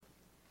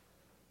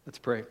Let's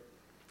pray.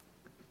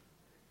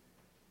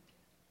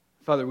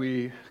 Father,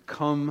 we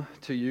come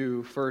to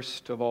you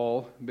first of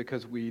all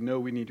because we know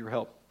we need your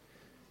help.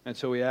 And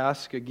so we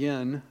ask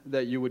again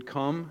that you would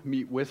come,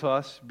 meet with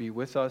us, be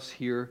with us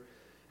here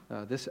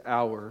this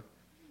hour.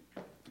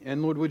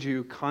 And Lord, would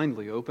you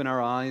kindly open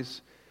our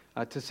eyes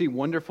to see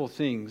wonderful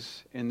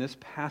things in this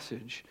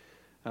passage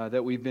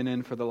that we've been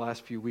in for the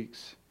last few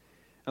weeks.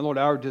 And Lord,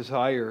 our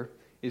desire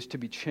is to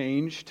be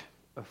changed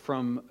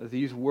from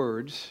these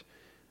words.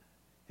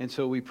 And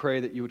so we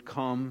pray that you would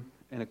come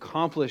and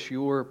accomplish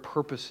your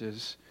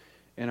purposes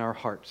in our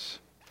hearts.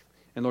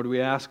 And Lord, we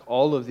ask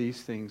all of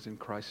these things in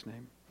Christ's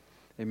name.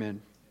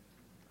 Amen.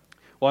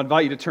 Well, I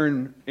invite you to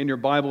turn in your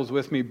Bibles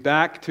with me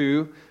back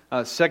to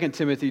 2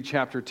 Timothy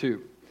chapter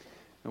 2,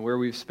 where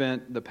we've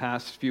spent the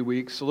past few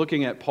weeks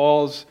looking at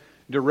Paul's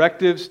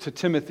directives to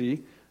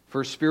Timothy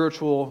for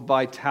spiritual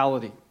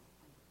vitality.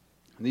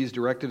 And these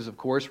directives, of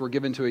course, were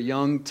given to a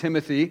young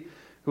Timothy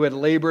who had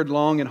labored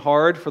long and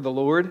hard for the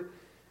Lord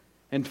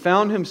and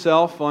found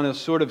himself on a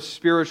sort of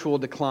spiritual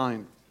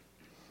decline.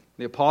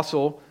 The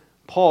apostle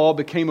Paul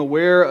became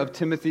aware of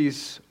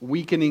Timothy's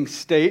weakening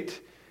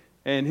state,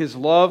 and his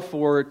love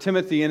for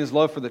Timothy and his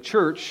love for the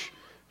church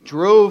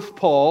drove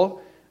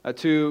Paul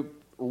to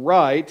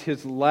write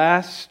his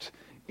last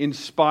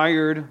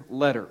inspired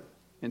letter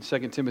in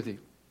 2 Timothy.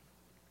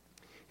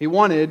 He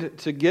wanted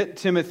to get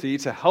Timothy,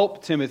 to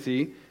help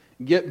Timothy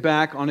get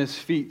back on his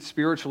feet,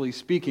 spiritually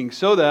speaking,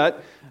 so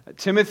that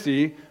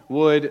Timothy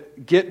would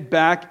get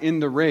back in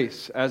the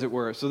race, as it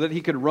were, so that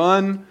he could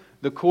run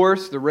the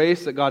course, the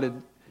race that God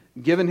had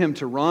given him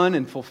to run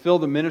and fulfill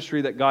the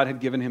ministry that God had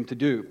given him to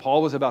do.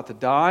 Paul was about to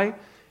die,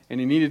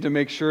 and he needed to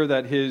make sure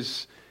that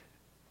his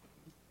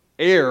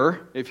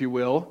heir, if you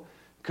will,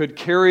 could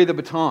carry the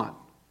baton.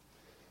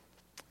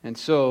 And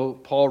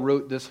so Paul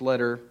wrote this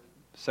letter,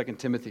 2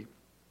 Timothy.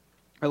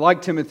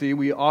 Like Timothy,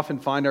 we often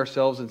find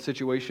ourselves in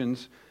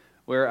situations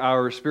where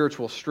our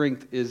spiritual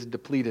strength is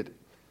depleted.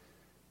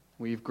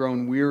 We've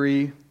grown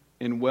weary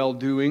in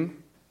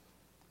well-doing.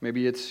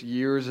 Maybe it's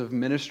years of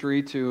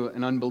ministry to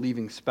an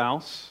unbelieving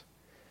spouse,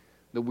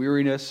 the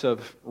weariness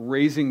of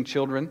raising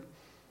children,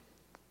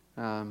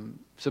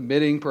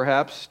 submitting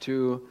perhaps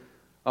to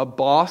a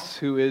boss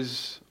who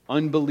is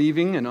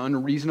unbelieving and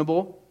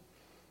unreasonable,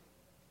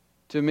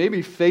 to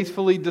maybe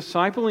faithfully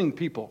discipling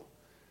people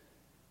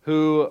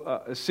who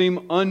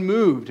seem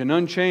unmoved and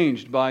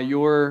unchanged by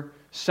your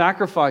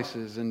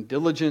sacrifices and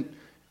diligent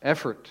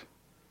effort.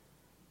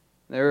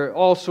 There are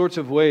all sorts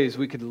of ways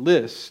we could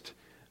list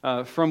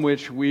from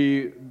which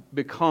we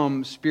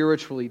become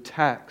spiritually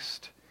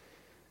taxed.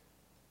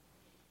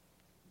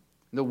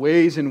 The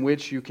ways in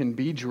which you can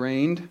be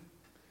drained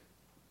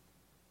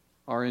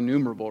are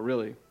innumerable,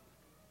 really.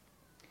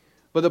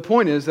 But the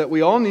point is that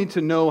we all need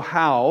to know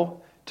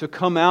how to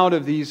come out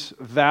of these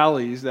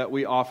valleys that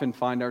we often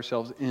find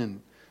ourselves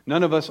in.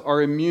 None of us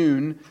are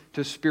immune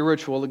to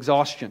spiritual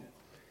exhaustion.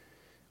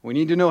 We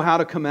need to know how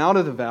to come out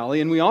of the valley,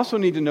 and we also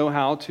need to know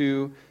how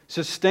to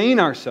sustain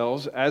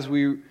ourselves as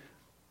we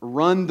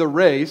run the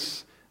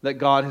race that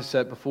God has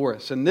set before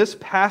us. And this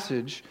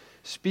passage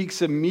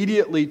speaks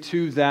immediately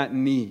to that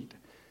need.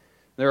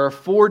 There are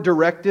 4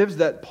 directives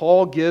that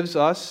Paul gives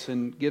us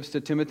and gives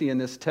to Timothy in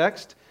this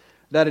text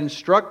that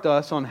instruct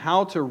us on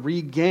how to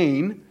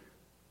regain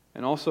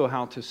and also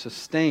how to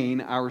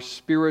sustain our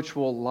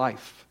spiritual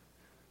life,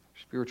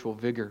 spiritual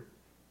vigor.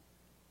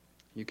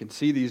 You can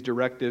see these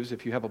directives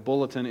if you have a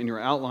bulletin in your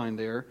outline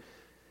there.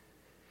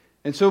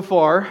 And so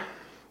far,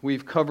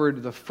 we've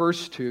covered the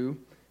first 2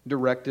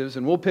 directives,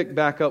 and we'll pick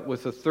back up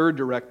with the 3rd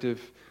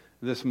directive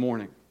this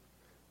morning.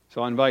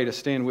 So I invite you to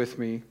stand with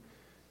me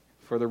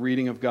for the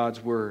reading of God's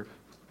Word.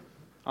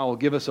 I will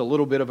give us a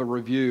little bit of a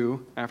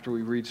review after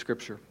we read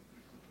Scripture.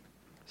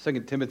 2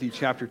 Timothy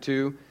chapter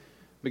 2,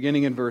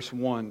 beginning in verse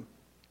 1.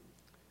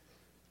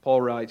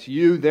 Paul writes,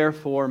 "You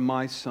therefore,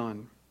 my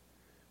son,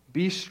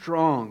 be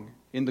strong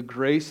in the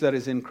grace that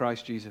is in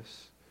Christ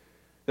Jesus.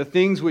 The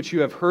things which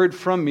you have heard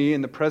from me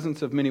in the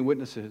presence of many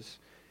witnesses,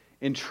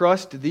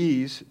 entrust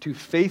these to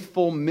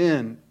faithful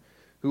men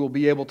who will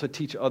be able to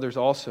teach others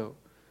also.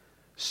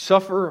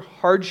 Suffer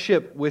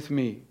hardship with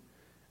me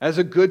as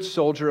a good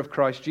soldier of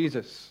Christ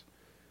Jesus.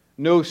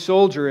 No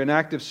soldier in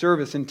active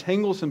service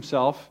entangles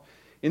himself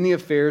in the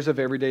affairs of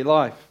everyday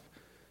life,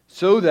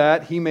 so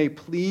that he may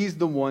please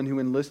the one who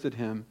enlisted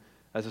him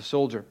as a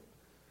soldier.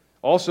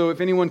 Also,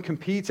 if anyone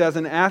competes as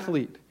an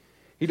athlete,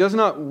 he does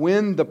not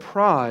win the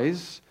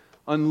prize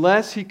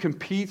unless he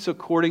competes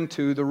according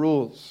to the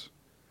rules.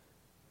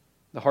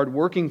 The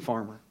hard-working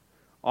farmer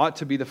ought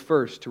to be the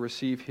first to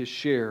receive his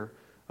share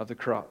of the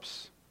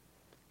crops.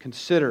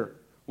 Consider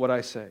what I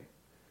say,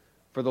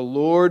 for the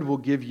Lord will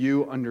give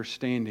you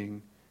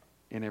understanding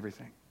in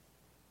everything."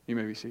 You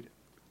may be seated.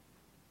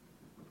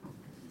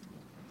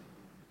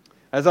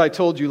 As I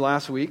told you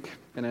last week,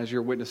 and as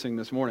you're witnessing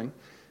this morning,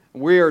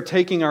 we are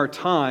taking our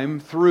time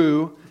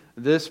through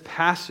this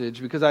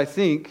passage because I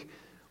think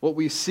what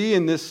we see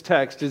in this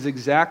text is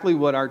exactly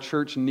what our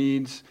church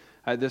needs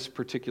at this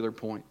particular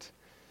point.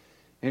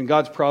 In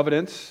God's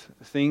providence,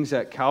 things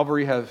at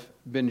Calvary have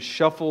been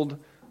shuffled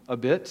a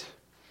bit,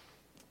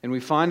 and we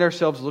find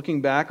ourselves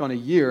looking back on a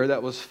year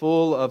that was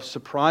full of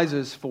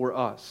surprises for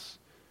us.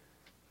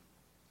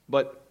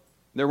 But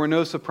there were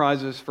no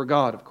surprises for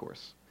God, of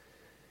course.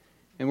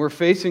 And we're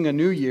facing a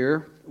new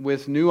year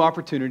with new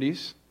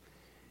opportunities,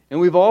 and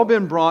we've all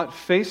been brought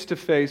face to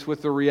face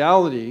with the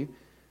reality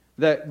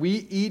that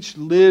we each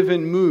live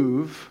and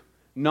move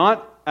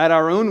not at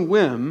our own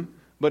whim,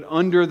 but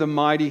under the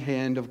mighty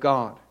hand of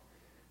God.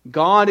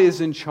 God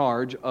is in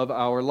charge of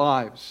our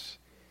lives.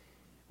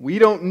 We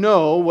don't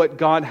know what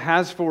God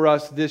has for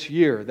us this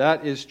year.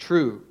 That is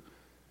true.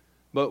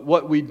 But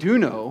what we do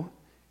know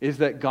is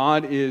that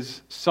God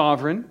is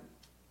sovereign,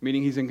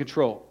 meaning He's in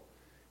control.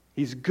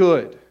 He's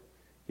good.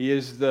 He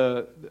is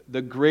the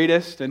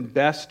greatest and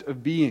best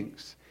of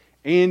beings.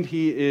 And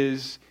He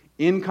is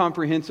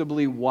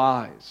incomprehensibly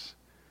wise.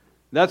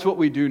 That's what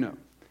we do know.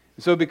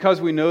 So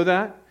because we know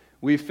that,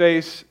 we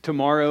face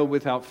tomorrow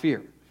without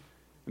fear,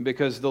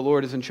 because the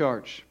Lord is in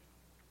charge.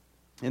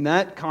 And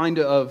that kind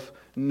of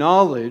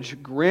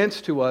knowledge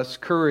grants to us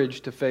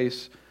courage to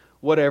face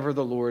whatever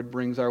the Lord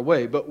brings our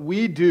way. But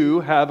we do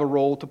have a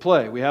role to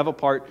play. We have a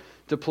part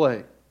to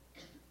play.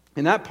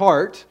 And that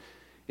part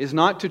is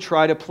not to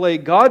try to play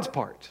God's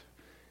part.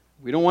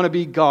 We don't want to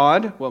be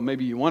God. Well,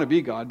 maybe you want to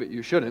be God, but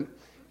you shouldn't.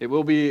 It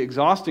will be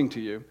exhausting to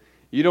you.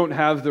 You don't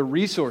have the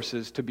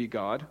resources to be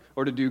God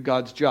or to do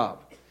God's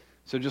job.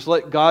 So just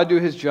let God do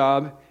His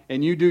job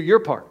and you do your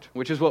part,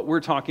 which is what we're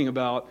talking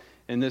about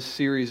in this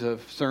series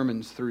of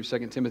sermons through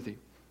 2 Timothy.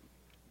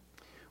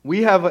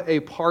 We have a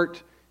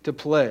part to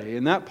play,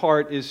 and that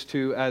part is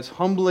to, as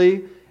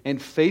humbly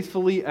and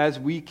faithfully as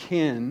we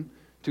can,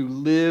 to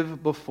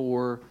live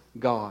before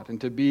God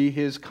and to be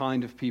His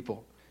kind of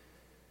people.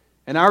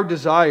 And our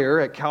desire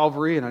at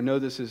Calvary, and I know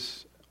this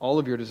is all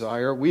of your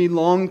desire, we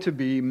long to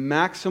be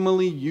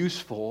maximally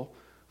useful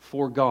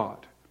for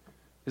God.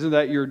 Isn't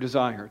that your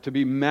desire? To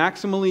be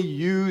maximally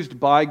used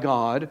by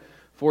God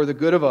for the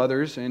good of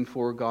others and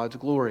for God's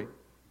glory.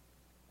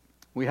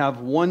 We have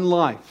one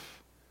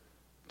life.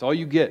 That's all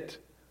you get.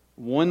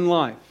 One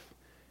life.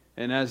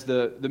 And as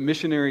the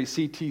missionary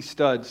C.T.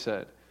 Studd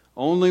said,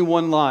 only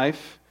one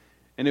life,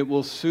 and it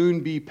will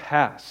soon be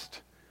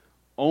past.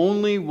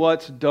 Only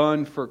what's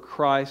done for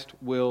Christ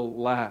will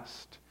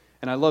last.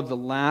 And I love the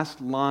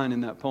last line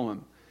in that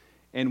poem.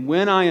 And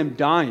when I am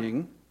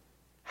dying,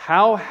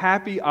 how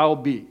happy I'll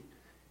be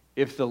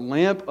if the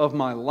lamp of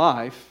my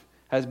life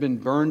has been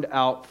burned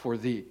out for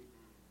Thee.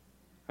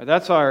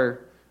 That's our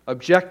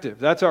objective.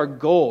 That's our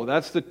goal.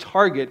 That's the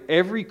target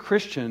every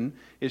Christian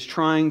is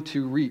trying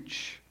to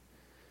reach.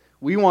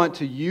 We want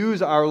to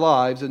use our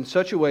lives in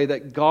such a way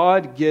that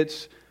God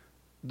gets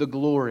the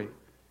glory.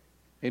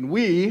 And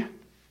we,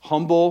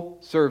 humble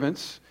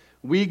servants,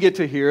 we get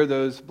to hear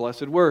those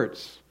blessed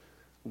words.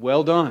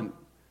 Well done,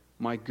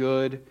 my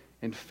good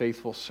and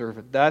faithful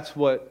servant. That's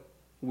what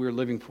we're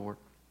living for.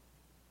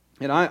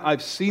 And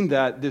I've seen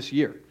that this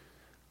year.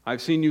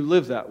 I've seen you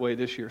live that way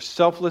this year,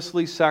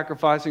 selflessly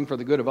sacrificing for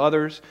the good of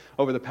others.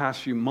 Over the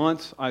past few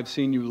months, I've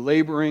seen you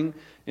laboring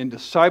in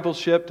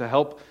discipleship to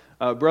help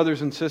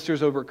brothers and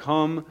sisters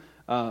overcome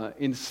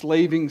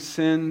enslaving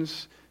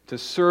sins, to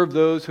serve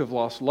those who have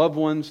lost loved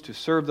ones, to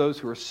serve those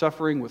who are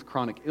suffering with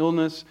chronic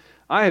illness.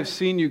 I have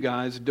seen you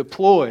guys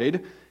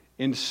deployed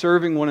in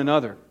serving one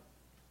another.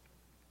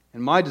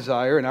 And my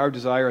desire, and our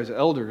desire as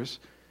elders,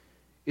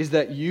 is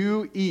that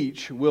you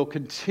each will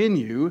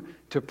continue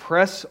to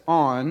press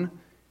on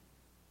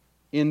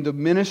in the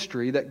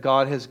ministry that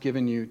God has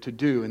given you to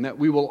do, and that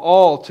we will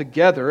all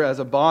together as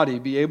a body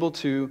be able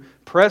to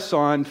press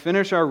on,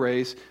 finish our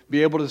race,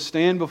 be able to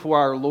stand before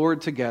our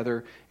Lord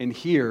together and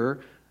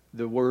hear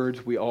the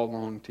words we all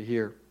long to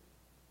hear.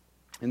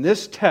 And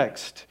this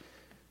text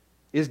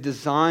is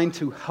designed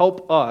to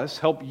help us,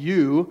 help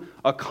you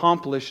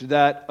accomplish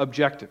that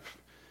objective.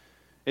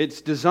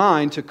 It's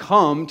designed to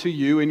come to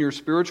you in your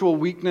spiritual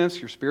weakness,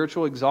 your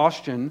spiritual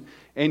exhaustion,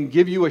 and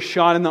give you a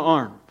shot in the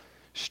arm,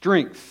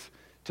 strength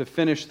to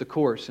finish the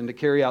course and to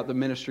carry out the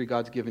ministry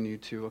God's given you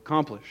to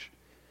accomplish.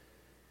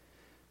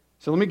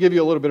 So let me give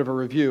you a little bit of a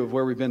review of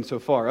where we've been so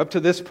far. Up to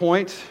this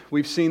point,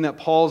 we've seen that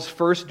Paul's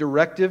first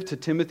directive to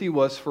Timothy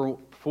was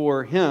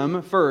for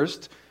him,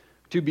 first,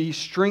 to be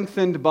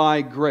strengthened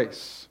by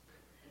grace,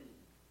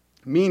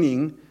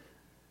 meaning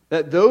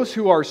that those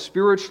who are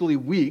spiritually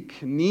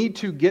weak need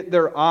to get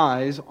their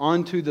eyes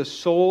onto the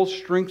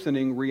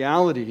soul-strengthening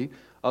reality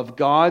of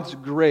God's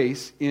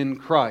grace in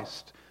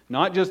Christ.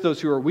 Not just those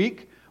who are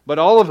weak, but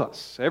all of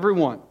us,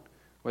 everyone.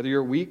 Whether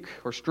you're weak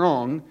or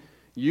strong,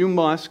 you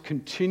must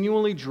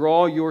continually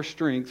draw your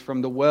strength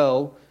from the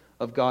well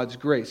of God's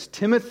grace.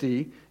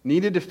 Timothy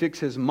needed to fix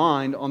his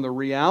mind on the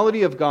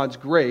reality of God's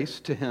grace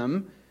to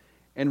him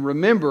and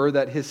remember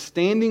that his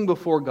standing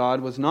before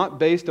God was not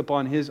based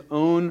upon his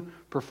own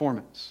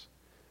performance.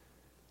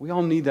 We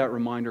all need that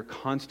reminder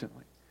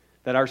constantly,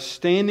 that our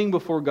standing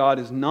before God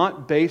is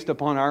not based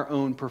upon our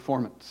own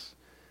performance.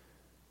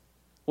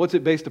 What's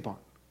it based upon?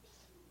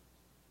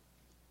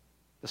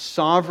 The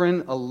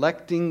sovereign,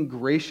 electing,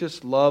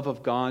 gracious love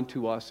of God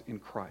to us in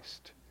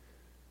Christ.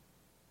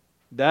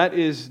 That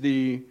is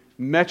the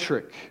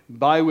metric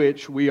by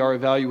which we are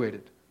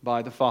evaluated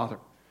by the Father.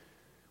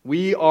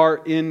 We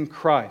are in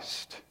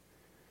Christ.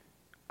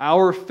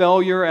 Our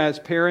failure as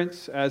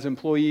parents, as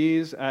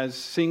employees, as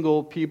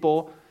single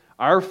people,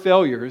 our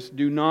failures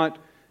do not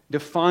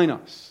define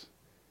us.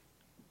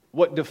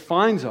 What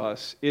defines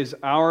us is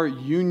our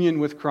union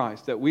with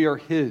Christ, that we are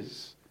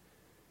His.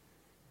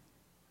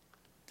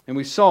 And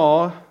we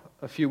saw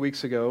a few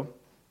weeks ago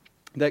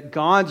that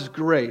God's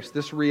grace,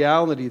 this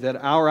reality that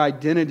our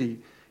identity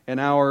and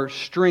our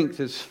strength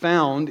is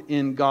found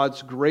in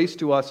God's grace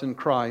to us in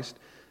Christ,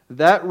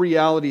 that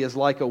reality is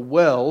like a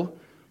well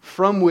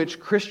from which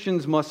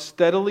Christians must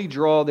steadily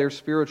draw their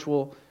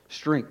spiritual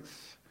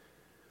strength.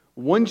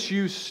 Once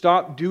you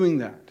stop doing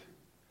that,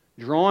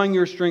 drawing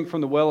your strength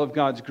from the well of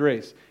God's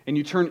grace, and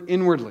you turn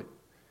inwardly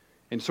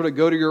and sort of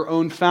go to your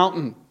own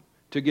fountain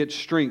to get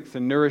strength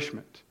and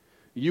nourishment,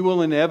 you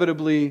will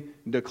inevitably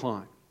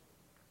decline.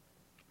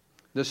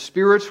 The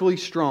spiritually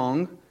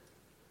strong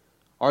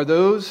are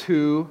those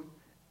who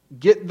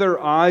get their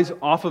eyes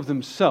off of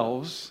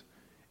themselves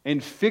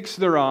and fix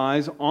their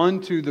eyes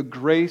onto the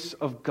grace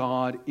of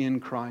God in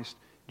Christ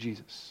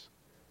Jesus.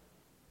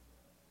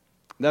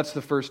 That's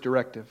the first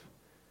directive.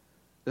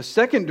 The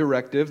second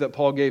directive that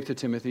Paul gave to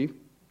Timothy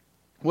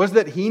was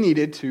that he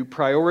needed to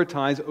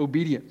prioritize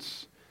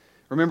obedience.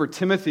 Remember,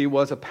 Timothy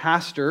was a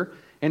pastor,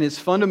 and his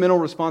fundamental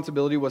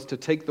responsibility was to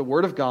take the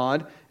Word of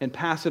God and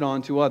pass it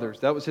on to others.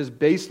 That was his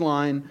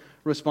baseline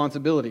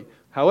responsibility.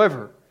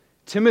 However,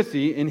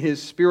 Timothy, in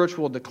his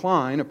spiritual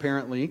decline,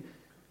 apparently,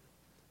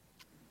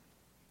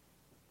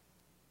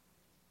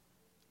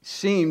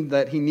 seemed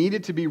that he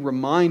needed to be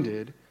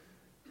reminded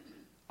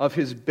of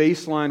his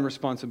baseline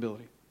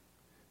responsibility.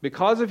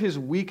 Because of his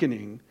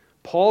weakening,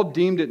 Paul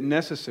deemed it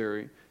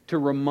necessary to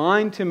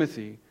remind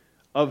Timothy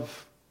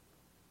of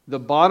the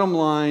bottom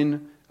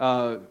line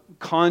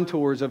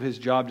contours of his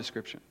job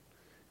description,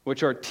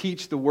 which are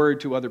teach the word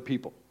to other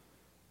people.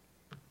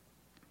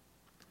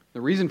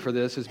 The reason for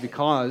this is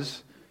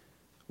because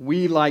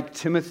we, like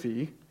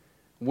Timothy,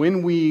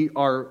 when we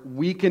are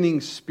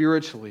weakening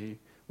spiritually,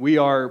 we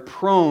are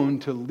prone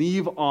to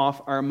leave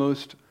off our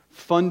most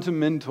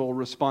fundamental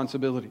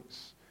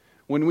responsibilities.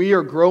 When we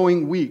are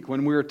growing weak,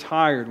 when we're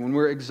tired, when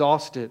we're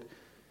exhausted,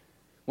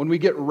 when we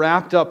get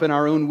wrapped up in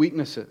our own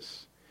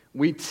weaknesses,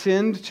 we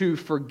tend to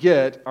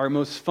forget our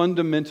most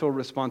fundamental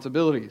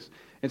responsibilities.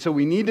 And so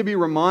we need to be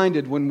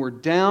reminded when we're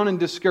down and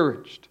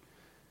discouraged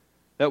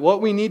that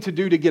what we need to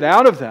do to get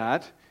out of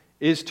that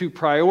is to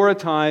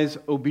prioritize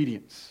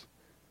obedience.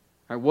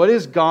 All right, what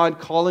is God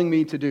calling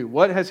me to do?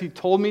 What has He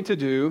told me to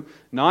do?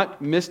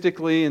 Not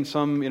mystically in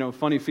some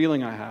funny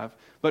feeling I have,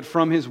 but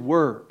from His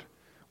Word.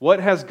 What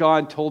has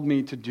God told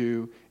me to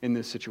do in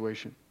this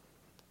situation?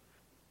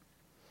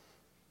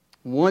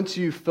 Once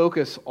you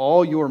focus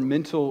all your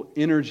mental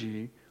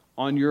energy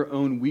on your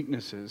own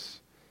weaknesses,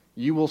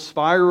 you will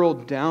spiral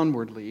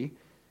downwardly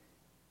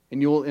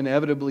and you will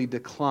inevitably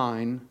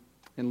decline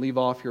and leave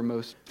off your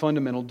most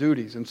fundamental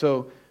duties. And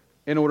so,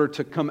 in order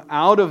to come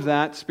out of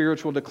that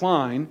spiritual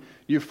decline,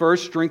 you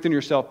first strengthen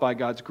yourself by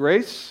God's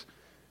grace.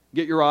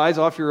 Get your eyes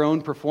off your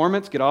own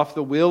performance. Get off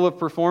the wheel of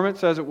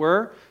performance, as it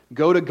were.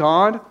 Go to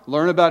God.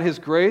 Learn about His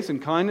grace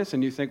and kindness.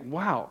 And you think,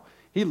 wow,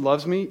 He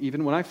loves me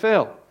even when I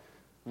fail.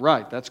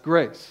 Right, that's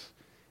grace.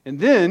 And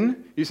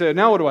then you say,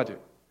 now what do?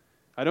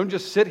 I don't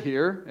just sit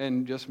here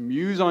and just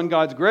muse on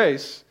God's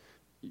grace.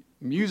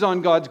 Muse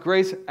on God's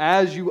grace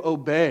as you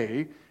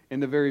obey in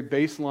the very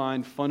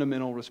baseline,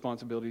 fundamental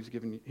responsibilities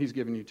He's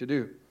given you to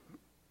do.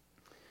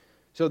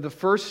 So the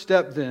first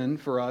step then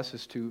for us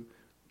is to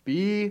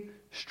be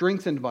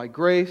strengthened by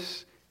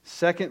grace.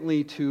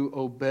 Secondly, to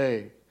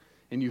obey.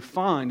 And you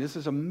find, this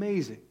is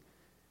amazing,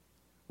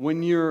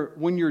 when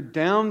you're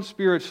down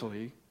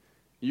spiritually,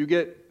 you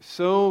get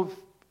so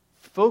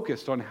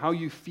focused on how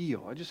you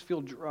feel. I just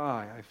feel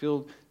dry. I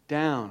feel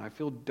down. I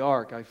feel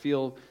dark. I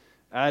feel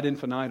ad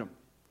infinitum.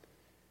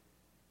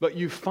 But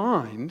you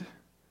find,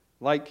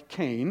 like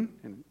Cain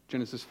in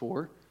Genesis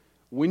 4,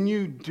 when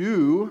you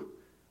do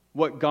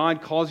what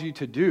God calls you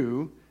to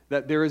do,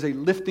 that there is a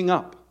lifting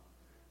up.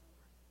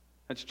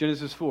 That's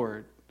Genesis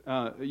 4.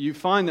 You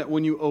find that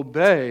when you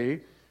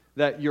obey,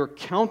 that your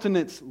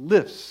countenance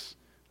lifts.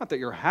 Not that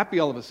you're happy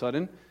all of a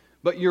sudden,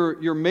 but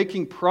you're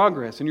making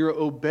progress and you're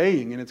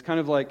obeying. And it's kind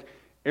of like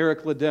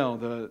Eric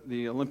Liddell,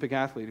 the Olympic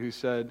athlete, who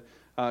said,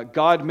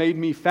 God made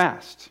me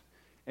fast.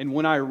 And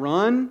when I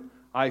run,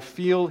 I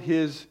feel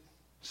His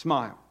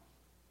smile.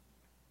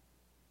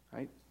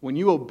 Right? When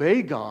you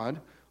obey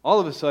God, all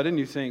of a sudden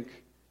you think,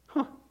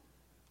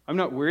 I'm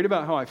not worried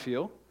about how I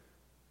feel,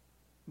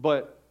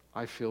 but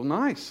I feel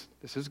nice.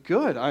 This is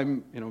good.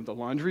 The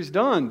laundry's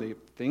done. The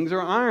things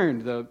are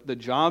ironed. The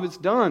job is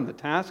done. The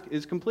task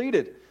is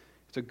completed.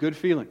 It's a good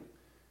feeling.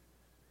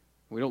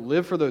 We don't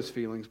live for those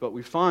feelings, but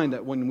we find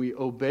that when we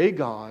obey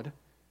God,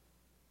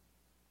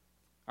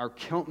 our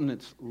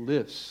countenance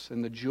lifts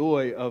and the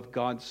joy of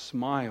God's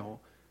smile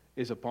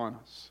is upon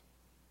us.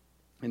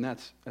 And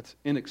that's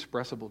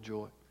inexpressible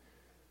joy.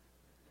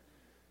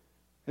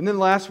 And then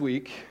last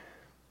week,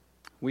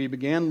 we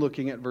began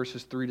looking at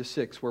verses 3 to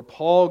 6, where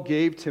Paul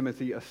gave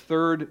Timothy a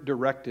third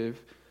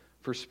directive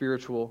for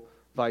spiritual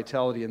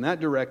vitality. And that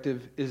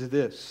directive is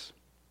this: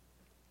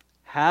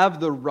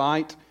 have the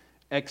right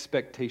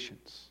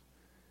expectations.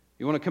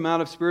 You want to come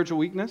out of spiritual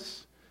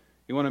weakness?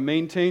 You want to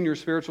maintain your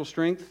spiritual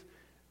strength?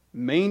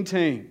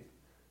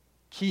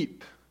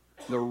 Keep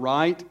the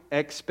right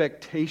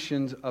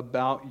expectations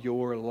about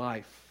your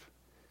life.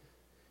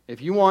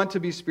 If you want to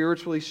be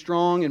spiritually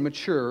strong and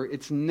mature,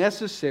 it's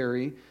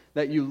necessary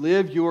that you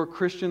live your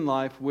Christian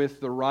life with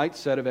the right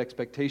set of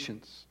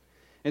expectations.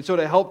 And so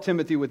to help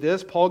Timothy with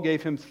this, Paul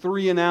gave him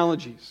 3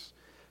 analogies,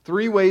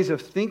 3 ways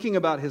of thinking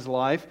about his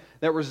life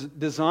that was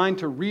designed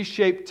to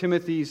reshape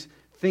Timothy's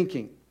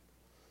thinking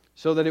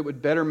so that it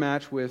would better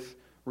match with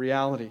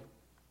reality.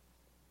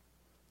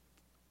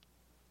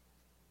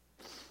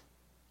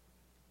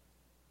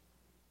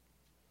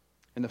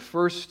 And the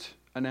first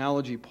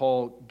analogy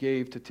Paul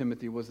gave to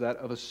Timothy was that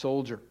of a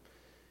soldier.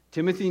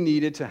 Timothy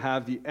needed to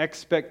have the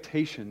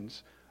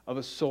expectations of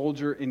a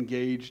soldier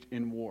engaged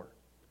in war.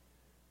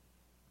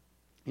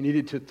 He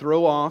needed to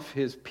throw off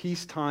his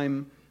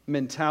peacetime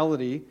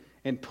mentality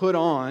and put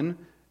on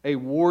a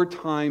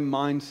wartime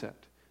mindset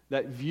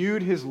that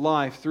viewed his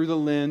life through the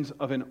lens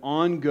of an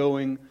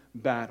ongoing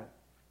battle.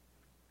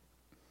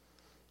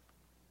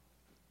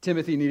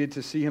 Timothy needed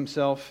to see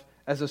himself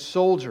as a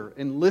soldier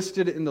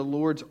enlisted in the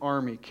Lord's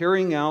army,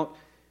 carrying out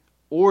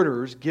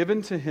orders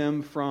given to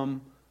him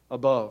from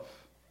above.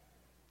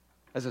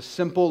 As a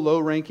simple,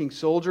 low-ranking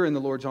soldier in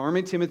the Lord's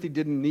army, Timothy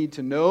didn't need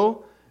to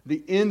know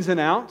the ins and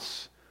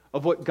outs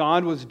of what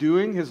God was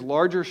doing, his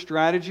larger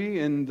strategy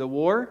in the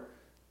war.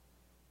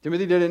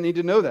 Timothy didn't need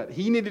to know that.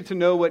 He needed to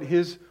know what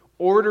his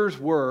orders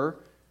were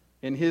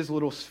in his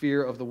little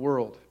sphere of the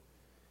world.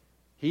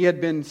 He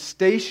had been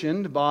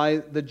stationed by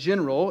the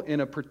general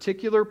in a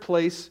particular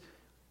place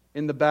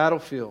in the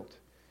battlefield.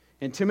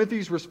 And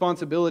Timothy's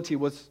responsibility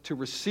was to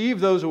receive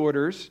those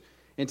orders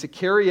and to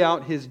carry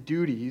out his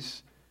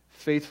duties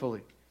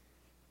faithfully.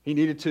 He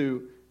needed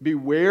to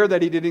beware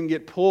that he didn't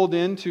get pulled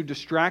into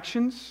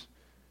distractions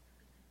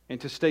and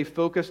to stay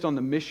focused on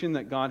the mission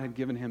that God had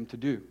given him to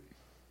do.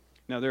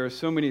 Now, there are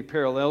so many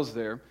parallels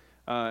there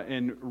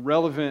and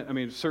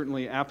relevant,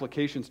 certainly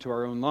applications to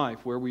our own life,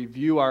 where we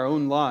view our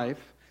own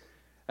life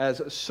as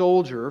a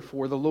soldier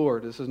for the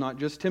Lord. This is not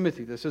just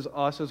Timothy, this is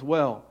us as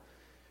well.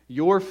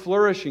 Your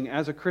flourishing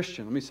as a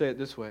Christian, let me say it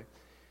this way,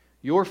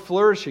 your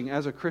flourishing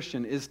as a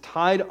Christian is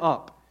tied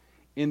up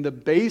in the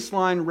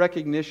baseline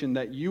recognition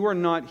that you are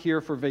not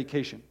here for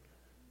vacation.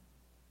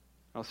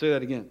 I'll say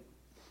that again.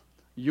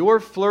 Your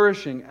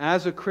flourishing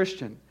as a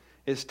Christian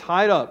is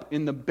tied up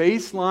in the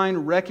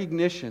baseline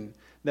recognition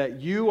that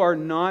you are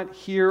not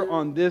here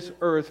on this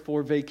earth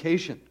for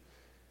vacation,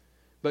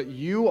 but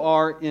you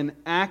are in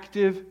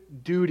active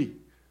duty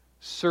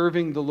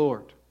serving the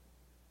Lord.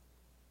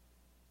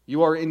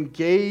 You are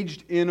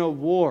engaged in a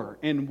war,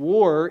 and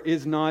war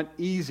is not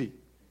easy.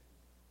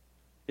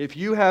 If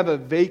you have a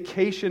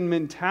vacation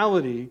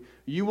mentality,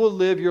 you will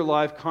live your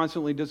life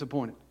constantly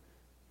disappointed.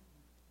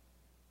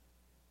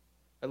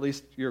 At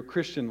least your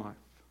Christian life.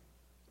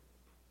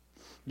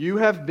 You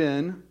have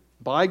been,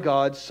 by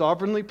God,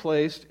 sovereignly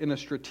placed in a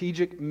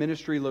strategic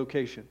ministry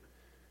location.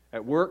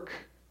 At work,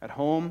 at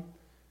home,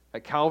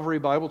 at Calvary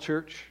Bible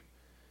Church.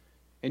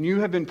 And you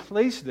have been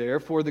placed there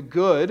for the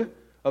good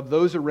of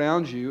those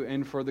around you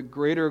and for the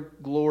greater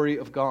glory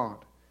of God.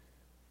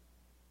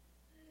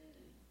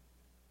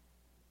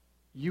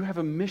 You have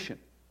a mission.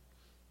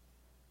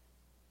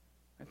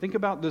 And think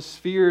about the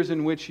spheres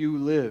in which you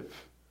live.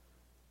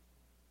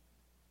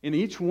 In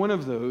each one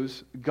of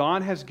those,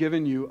 God has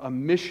given you a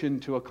mission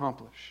to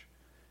accomplish,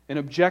 an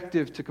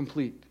objective to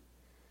complete.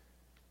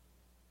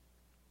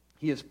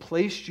 He has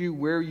placed you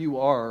where you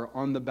are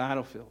on the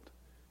battlefield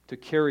to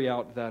carry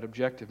out that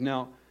objective.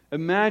 Now,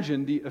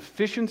 imagine the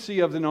efficiency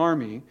of an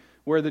army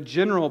where the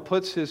general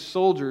puts his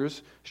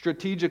soldiers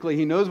strategically.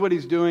 He knows what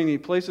he's doing. He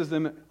places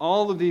them at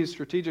all of these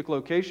strategic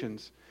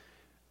locations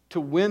to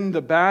win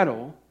the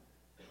battle.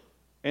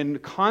 And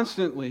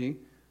constantly,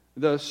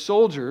 the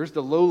soldiers,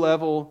 the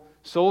low-level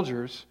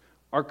soldiers,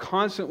 are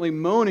constantly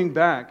moaning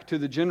back to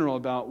the general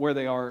about where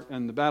they are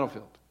in the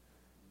battlefield.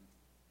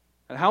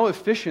 And how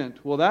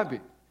efficient will that be?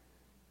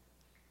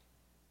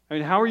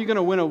 How are you going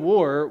to win a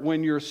war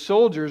when your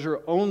soldiers are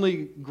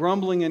only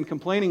grumbling and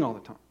complaining all the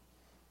time?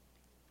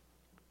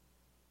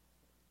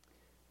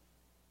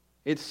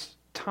 It's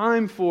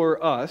time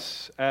for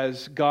us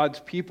as God's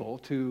people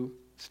to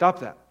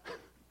stop that.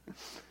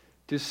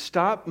 To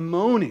stop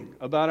moaning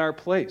about our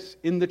place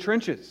in the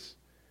trenches.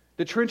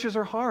 The trenches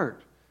are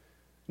hard.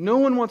 No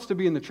one wants to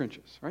be in the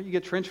trenches, right? You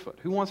get trench foot.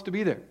 Who wants to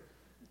be there?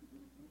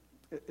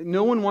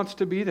 No one wants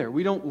to be there.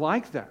 We don't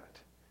like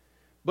that.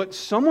 But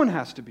someone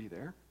has to be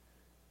there.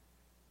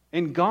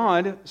 And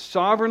God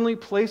sovereignly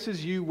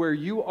places you where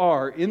you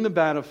are in the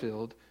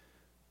battlefield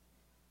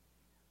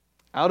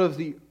out of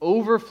the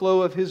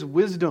overflow of His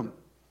wisdom.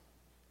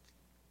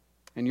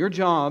 And your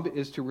job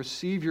is to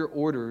receive your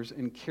orders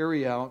and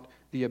carry out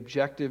the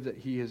objective that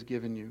he has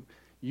given you.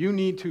 You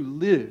need to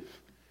live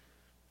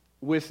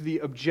with the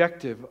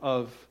objective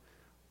of,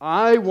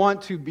 I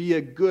want to be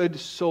a good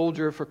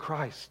soldier for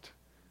Christ.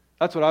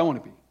 That's what I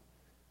want to be.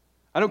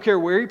 I don't care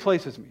where he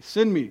places me.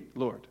 Send me,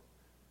 Lord.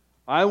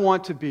 I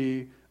want to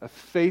be a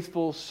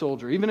faithful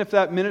soldier, even if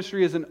that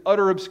ministry is in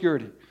utter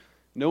obscurity.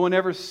 No one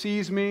ever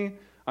sees me.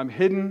 I'm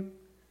hidden.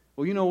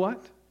 Well, you know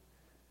what?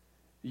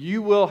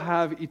 You will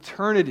have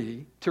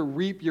eternity to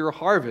reap your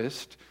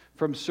harvest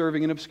from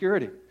serving in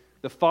obscurity.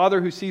 The Father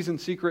who sees in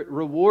secret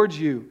rewards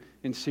you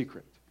in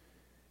secret.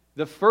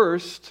 The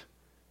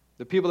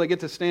people that get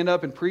to stand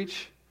up and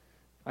preach,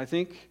 I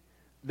think,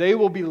 they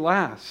will be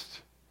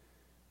last.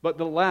 But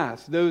the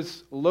last,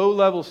 those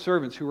low-level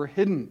servants who are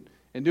hidden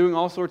and doing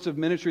all sorts of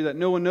ministry that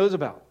no one knows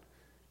about,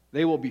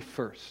 they will be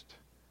first.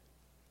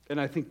 And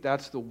I think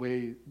that's the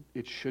way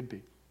it should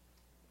be.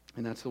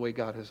 And that's the way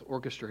God has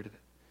orchestrated it.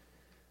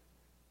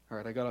 All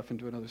right, I got off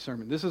into another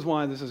sermon. This is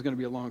why this is going to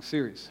be a long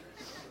series.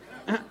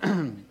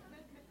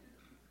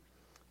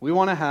 We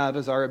want to have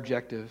as our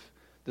objective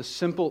the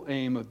simple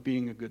aim of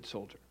being a good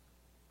soldier.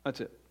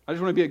 That's it. I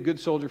just want to be a good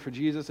soldier for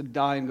Jesus and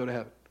die and go to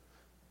heaven.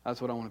 That's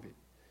what I want to be.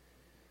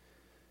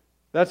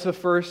 That's the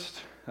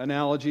first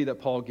analogy that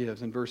Paul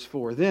gives in verse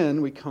 4.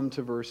 Then we come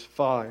to verse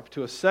 5,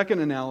 to a second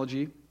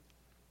analogy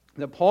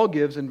that Paul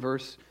gives in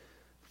verse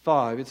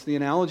 5. It's the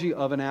analogy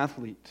of an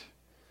athlete.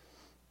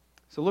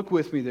 So look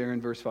with me there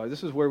in verse 5.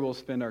 This is where we'll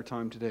spend our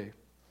time today.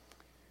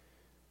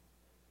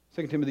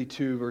 2 Timothy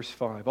 2, verse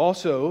 5.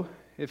 Also,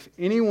 if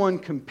anyone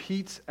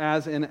competes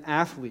as an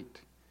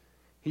athlete,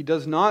 he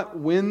does not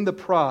win the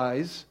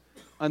prize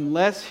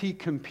unless he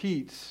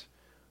competes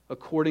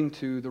according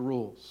to the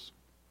rules.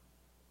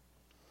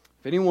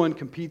 If anyone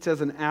competes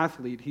as an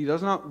athlete, he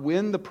does not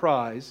win the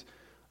prize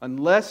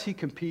unless he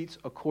competes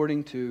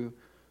according to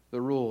the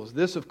rules.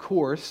 This, of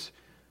course,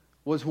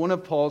 was one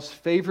of Paul's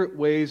favorite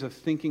ways of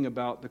thinking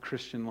about the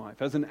Christian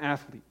life as an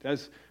athlete,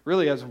 as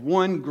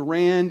one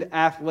grand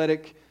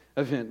athletic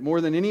event.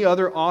 More than any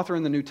other author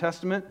in the New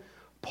Testament,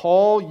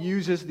 Paul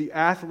uses the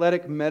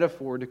athletic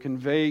metaphor to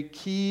convey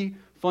key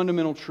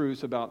fundamental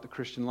truths about the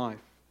Christian life.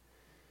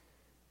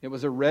 It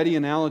was a ready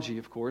analogy,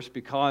 of course,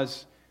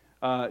 because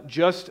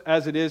just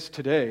as it is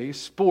today,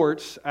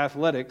 sports,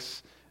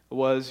 athletics,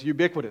 was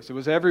ubiquitous. It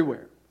was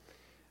everywhere.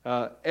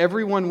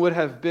 Everyone would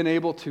have been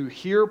able to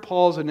hear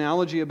Paul's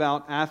analogy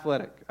about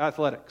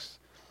athletics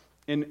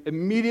and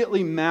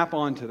immediately map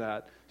onto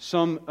that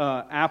some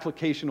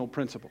applicational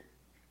principle.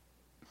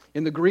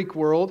 In the Greek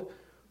world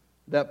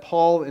that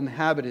Paul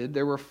inhabited,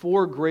 there were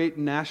 4 great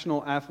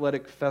national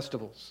athletic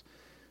festivals,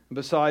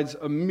 besides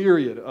a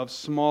myriad of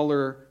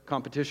smaller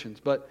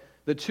competitions. But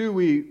the two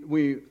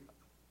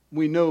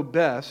we know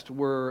best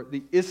were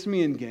the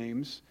Isthmian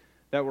Games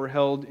that were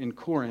held in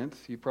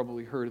Corinth. You've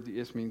probably heard of the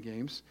Isthmian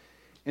Games.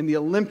 And the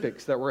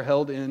Olympics that were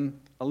held in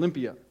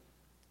Olympia.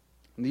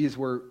 And these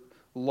were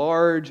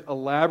large,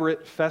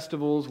 elaborate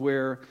festivals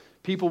where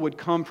people would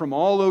come from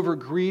all over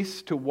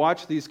Greece to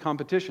watch these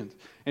competitions.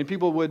 And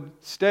people would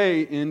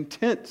stay in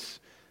tents,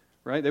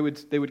 right?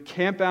 They would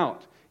camp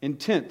out in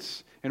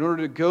tents in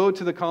order to go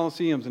to the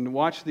Colosseums and to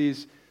watch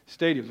these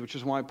stadiums, which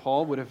is why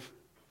Paul would have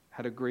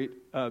had a great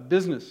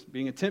business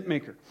being a tent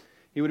maker.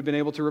 He would have been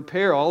able to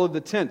repair all of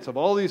the tents of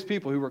all these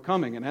people who were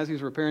coming. And as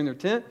he's repairing their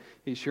tent,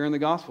 he's sharing the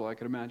gospel, I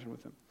could imagine,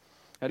 with them.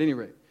 At any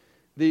rate,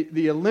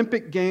 the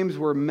Olympic Games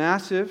were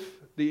massive.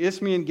 The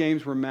Isthmian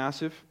Games were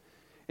massive.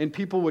 And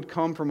people would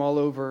come from all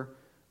over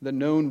the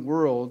known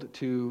world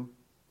to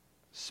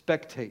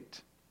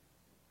spectate.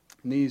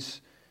 And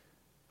these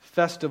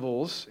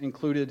festivals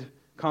included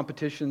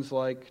competitions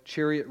like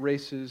chariot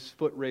races,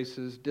 foot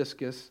races,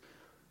 discus,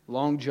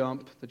 long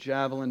jump, the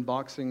javelin,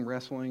 boxing,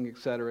 wrestling,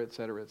 etc.,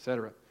 etc.,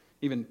 etc.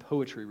 Even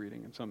poetry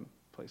reading in some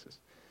places.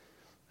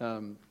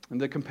 And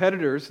the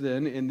competitors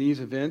then in these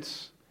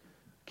events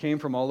came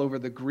from all over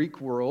the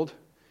Greek world,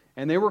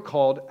 and they were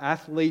called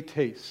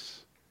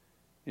athletes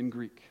in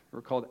Greek. They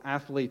were called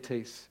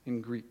athletes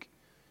in Greek.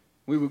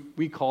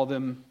 We call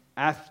them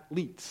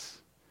athletes.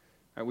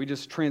 Right, we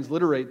just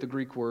transliterate the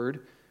Greek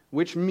word,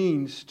 which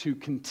means to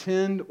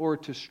contend or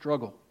to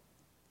struggle.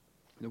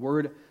 The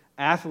word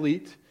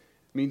athlete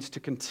means to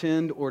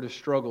contend or to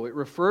struggle. It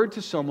referred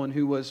to someone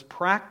who was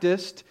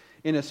practiced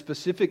in a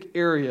specific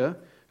area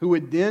who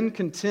would then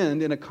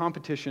contend in a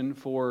competition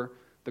for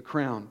the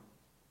crown.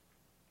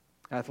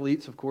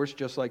 Athletes, of course,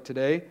 just like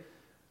today,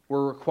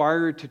 were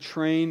required to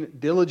train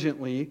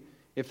diligently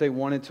if they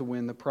wanted to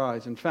win the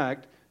prize. In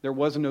fact, there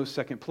was no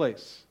second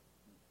place.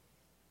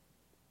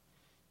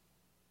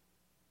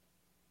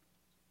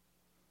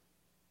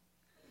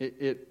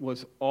 It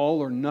was all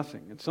or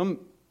nothing. In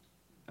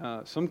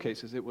some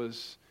cases, it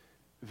was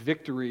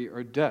victory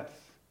or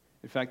death.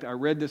 In fact, I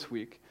read this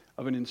week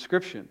of an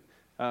inscription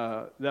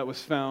that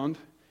was found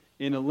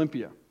in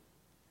Olympia.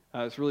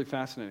 It's really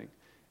fascinating.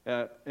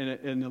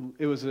 And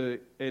it was an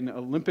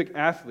Olympic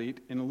athlete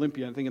in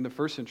Olympia, I think in the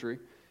 1st century,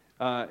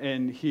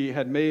 and he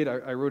had made,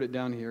 I wrote it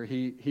down here,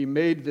 he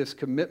made this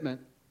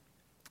commitment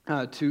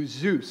to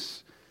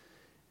Zeus.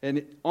 And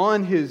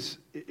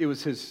it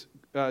was his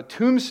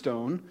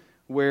tombstone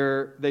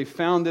where they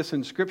found this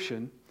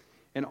inscription.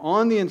 And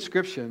on the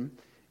inscription,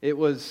 it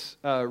was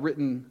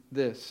written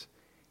this: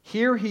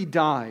 "Here he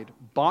died,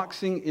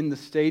 boxing in the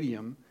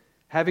stadium,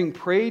 having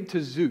prayed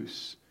to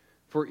Zeus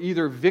for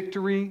either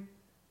victory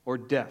or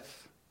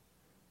death.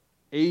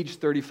 Age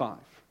 35.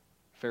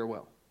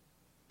 Farewell."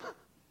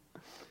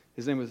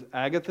 His name was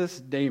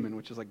Agathos Daimon,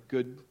 which is like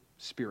good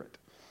spirit.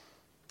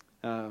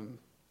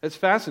 It's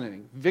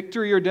fascinating.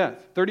 Victory or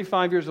death.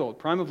 35 years old,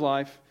 prime of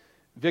life,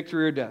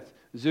 victory or death.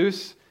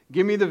 Zeus,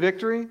 give me the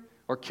victory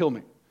or kill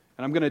me.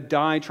 And I'm going to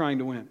die trying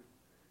to win.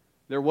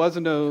 There was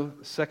no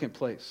second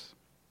place.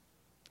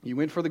 You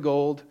went for the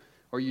gold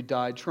or you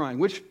died trying,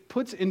 which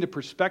puts into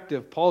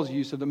perspective Paul's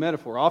use of the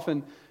metaphor.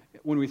 Often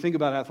when we think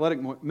about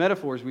athletic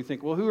metaphors, we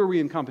think, well, who are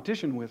we in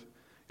competition with?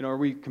 Are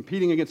we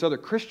competing against other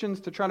Christians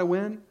to try to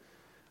win?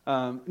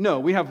 No,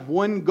 we have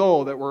one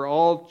goal that we're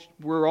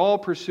all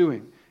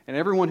pursuing. And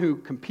everyone who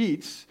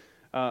competes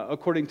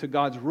according to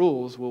God's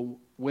rules will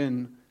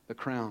win the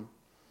crown.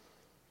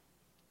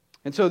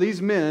 And so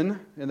these men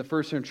in the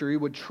first century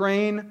would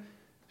train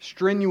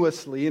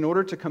strenuously in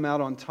order to come out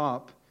on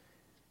top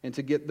and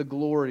to get the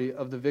glory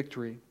of the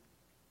victory.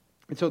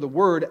 And so the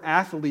word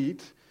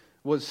athlete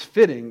was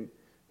fitting.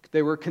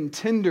 They were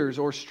contenders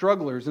or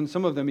strugglers, and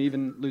some of them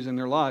even losing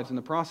their lives in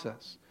the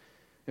process.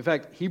 In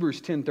fact,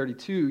 Hebrews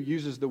 10:32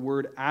 uses the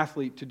word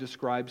athlete to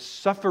describe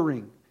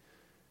suffering.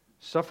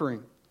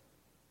 Suffering.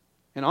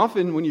 And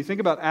often when you think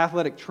about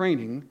athletic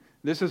training,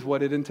 this is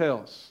what it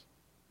entails.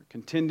 You're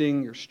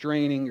contending, you're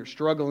straining, you're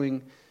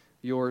struggling,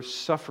 you're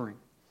suffering.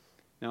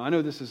 Now, I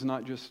know this is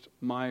not just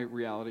my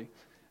reality.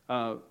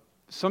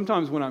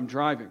 Sometimes when I'm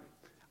driving,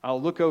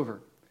 I'll look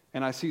over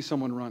and I see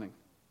someone running.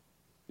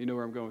 You know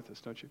where I'm going with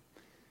this, don't you?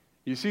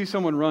 You see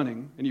someone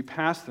running and you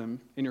pass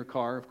them in your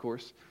car, of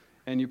course,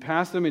 and you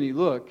pass them and you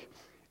look,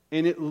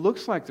 and it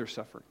looks like they're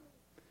suffering.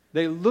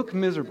 They look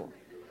miserable.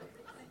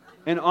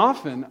 And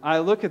often I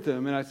look at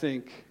them and I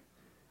think,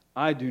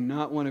 I do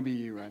not want to be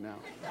you right now.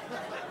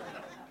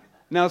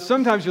 Now,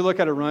 sometimes you look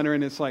at a runner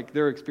and it's like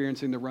they're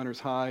experiencing the runner's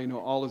high,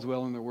 all is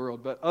well in the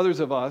world. But others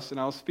of us, and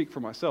I'll speak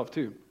for myself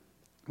too,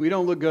 we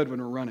don't look good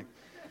when we're running.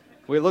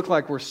 We look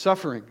like we're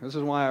suffering. This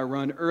is why I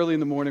run early in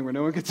the morning where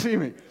no one can see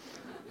me.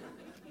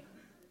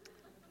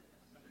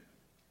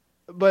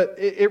 But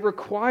it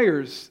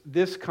requires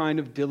this kind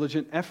of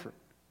diligent effort.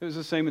 It was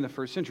the same in the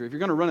first century. If you're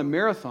going to run a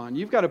marathon,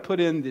 you've got to put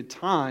in the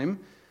time,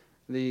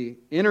 the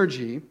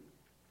energy,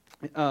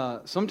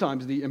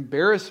 sometimes the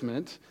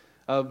embarrassment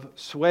of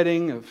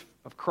sweating, of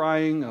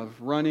crying, of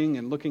running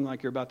and looking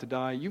like you're about to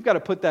die. You've got to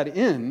put that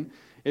in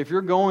if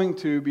you're going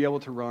to be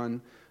able to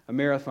run a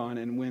marathon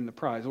and win the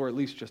prize, or at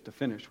least just to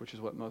finish, which is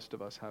what most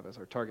of us have as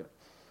our target.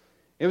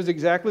 It was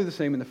exactly the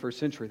same in the first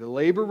century. The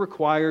labor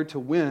required to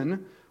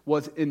win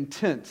was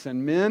intense,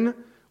 and men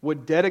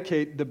would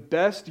dedicate the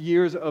best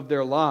years of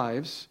their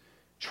lives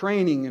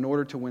training in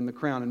order to win the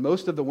crown. And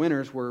most of the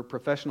winners were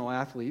professional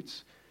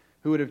athletes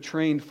who would have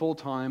trained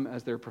full-time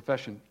as their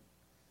profession.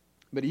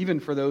 But even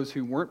for those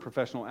who weren't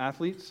professional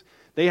athletes,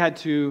 they had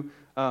to,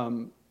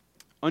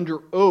 under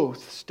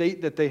oath,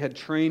 state that they had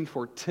trained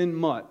for 10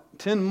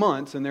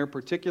 months in their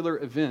particular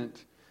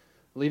event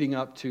leading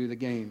up to the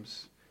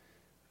games.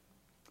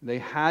 They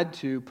had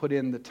to put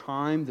in the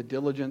time, the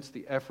diligence,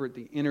 the effort,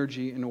 the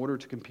energy in order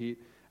to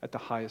compete at the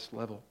highest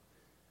level.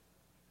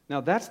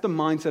 Now, that's the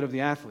mindset of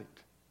the athlete.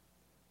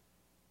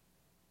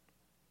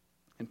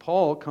 And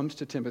Paul comes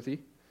to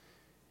Timothy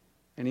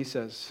and he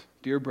says,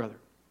 "Dear brother,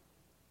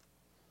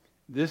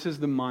 this is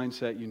the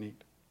mindset you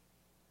need.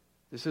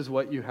 This is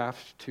what you have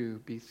to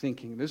be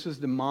thinking. This is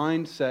the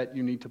mindset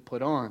you need to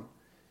put on.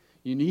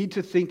 You need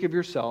to think of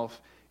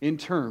yourself in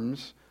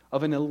terms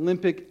of an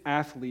Olympic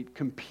athlete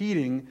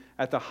competing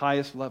at the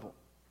highest level.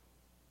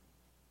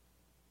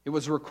 It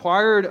was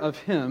required of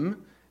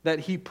him that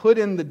he put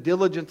in the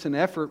diligence and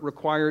effort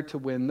required to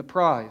win the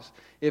prize.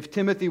 If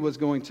Timothy was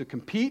going to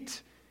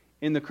compete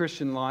in the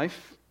Christian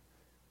life,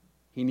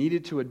 he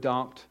needed to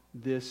adopt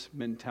this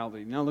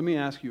mentality." Now, let me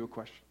ask you a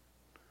question.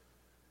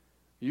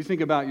 You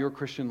think about your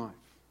Christian life.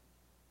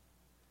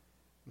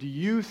 Do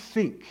you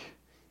think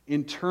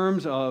in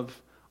terms of,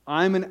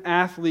 I'm an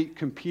athlete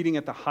competing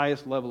at the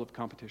highest level of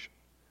competition?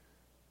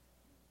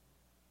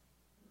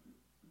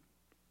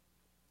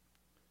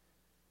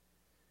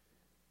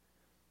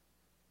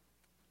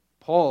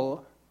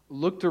 Paul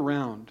looked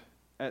around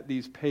at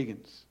these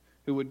pagans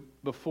who would,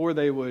 before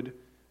they would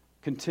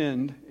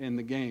contend in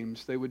the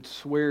games, they would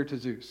swear to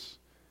Zeus,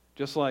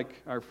 just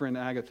like our friend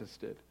Agathos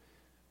did.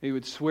 He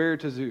would swear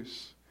to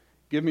Zeus,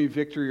 "Give me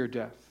victory or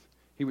death."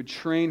 He would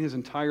train his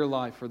entire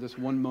life for this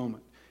one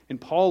moment.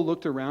 And Paul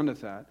looked around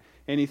at that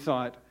and he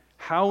thought,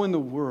 how in the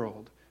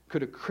world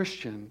could a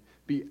Christian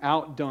be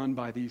outdone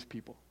by these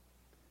people?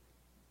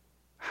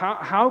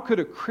 How could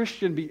a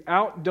Christian be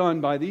outdone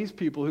by these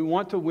people who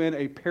want to win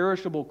a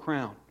perishable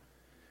crown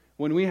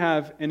when we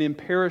have an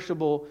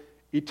imperishable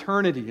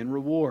eternity and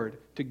reward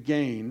to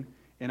gain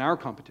in our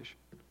competition?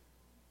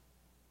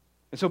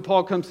 And so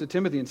Paul comes to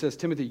Timothy and says,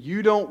 "Timothy,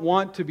 you don't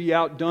want to be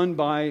outdone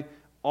by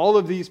all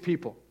of these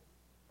people,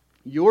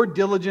 your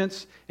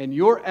diligence and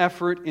your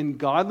effort in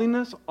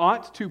godliness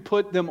ought to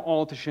put them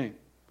all to shame.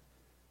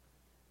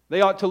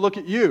 They ought to look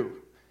at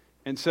you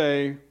and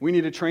say, we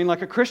need to train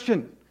like a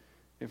Christian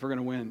if we're going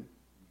to win.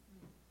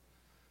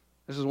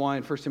 This is why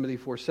in 1 Timothy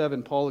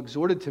 4:7, Paul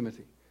exhorted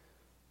Timothy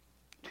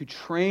to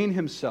train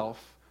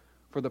himself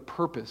for the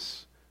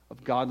purpose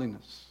of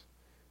godliness.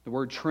 The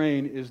word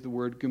train is the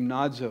word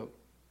gymnazo,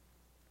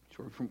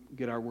 where we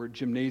get our word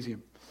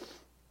gymnasium.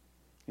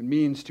 It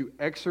means to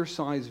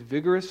exercise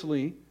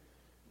vigorously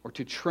or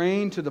to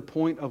train to the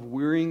point of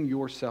wearying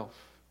yourself.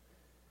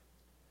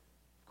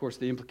 Of course,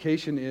 the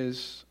implication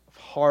is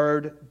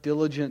hard,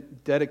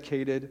 diligent,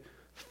 dedicated,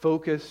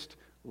 focused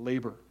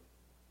labor.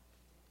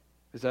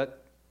 Is that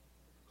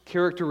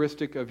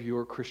characteristic of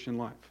your Christian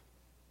life?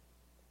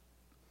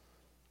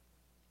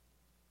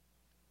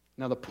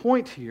 Now, the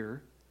point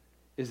here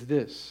is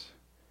this.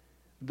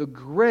 The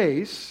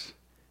grace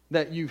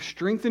that you've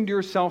strengthened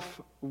yourself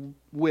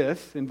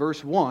with, in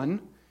verse 1,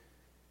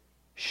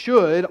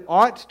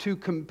 ought to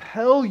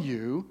compel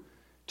you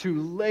to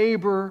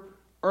labor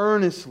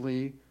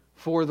earnestly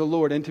for the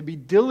Lord and to be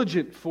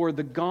diligent for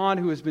the God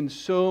who has been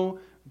so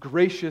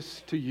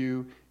gracious to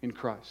you in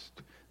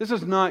Christ. This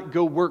is not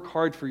go work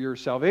hard for your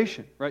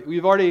salvation, right?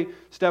 We've already,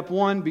 step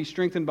 1, be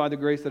strengthened by the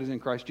grace that is in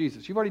Christ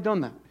Jesus. You've already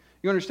done that.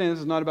 You understand this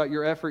is not about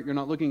your effort. You're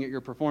not looking at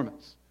your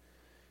performance.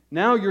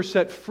 Now you're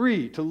set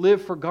free to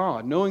live for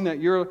God, knowing that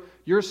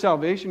your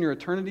salvation, your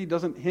eternity,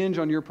 doesn't hinge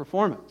on your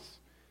performance.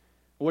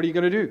 What are you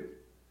going to do?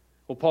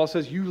 Well, Paul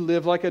says you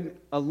live like an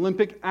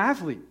Olympic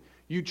athlete.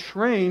 You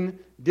train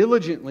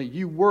diligently.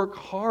 You work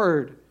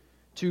hard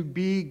to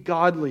be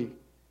godly.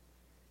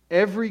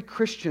 Every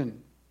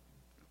Christian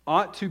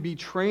ought to be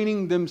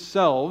training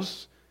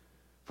themselves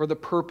for the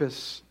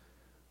purpose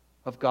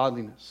of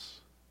godliness.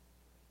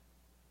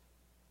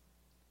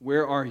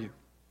 Where are you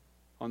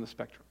on the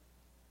spectrum?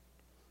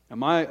 Now,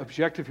 my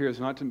objective here is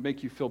not to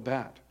make you feel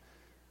bad,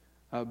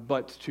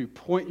 but to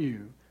point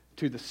you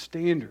to the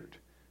standard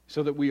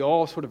so that we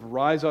all sort of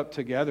rise up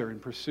together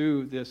and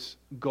pursue this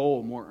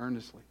goal more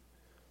earnestly.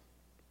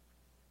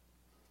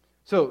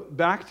 So,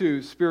 back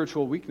to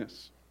spiritual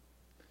weakness.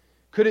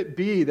 Could it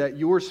be that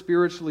you're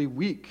spiritually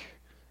weak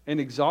and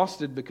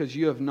exhausted because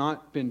you have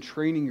not been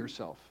training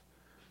yourself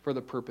for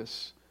the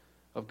purpose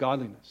of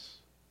godliness?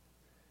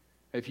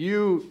 If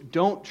you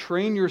don't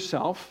train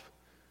yourself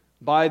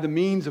by the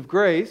means of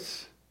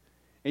grace,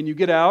 and you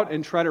get out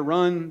and try to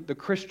run the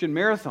Christian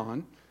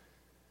marathon,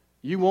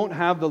 you won't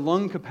have the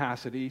lung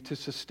capacity to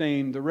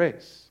sustain the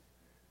race,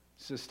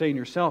 sustain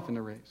yourself in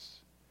the race.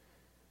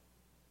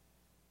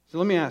 So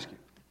let me ask you,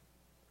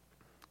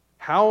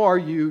 how are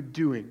you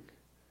doing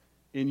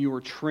in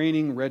your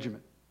training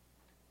regimen?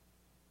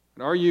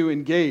 Are you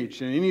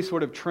engaged in any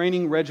sort of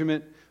training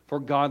regimen for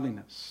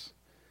godliness?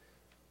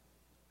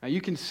 Now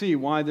you can see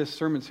why this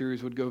sermon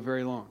series would go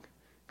very long,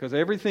 because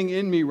everything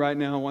in me right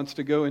now wants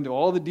to go into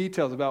all the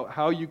details about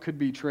how you could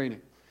be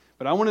training.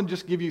 But I want to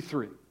just give you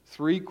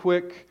three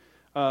quick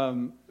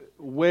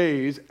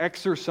ways,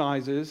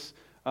 exercises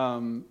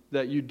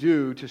that you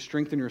do to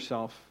strengthen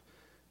yourself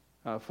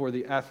for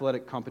the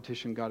athletic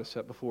competition God has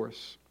set before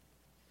us.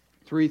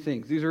 3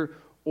 things. These are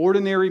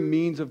ordinary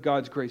means of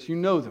God's grace. You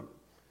know them,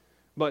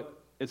 but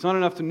it's not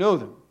enough to know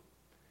them,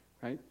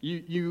 right?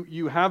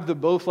 You have the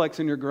Bowflex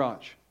in your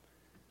garage.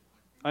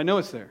 I know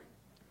it's there.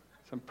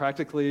 So I'm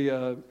practically,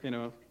 a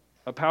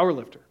power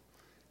lifter.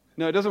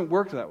 No, it doesn't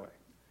work that way,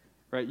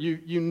 right?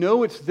 You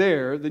know it's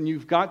there, then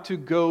you've got to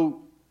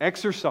go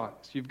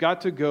exercise. You've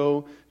got to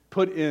go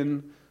put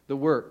in the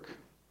work.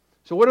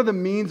 So what are the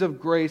means of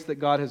grace that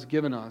God has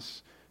given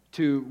us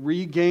to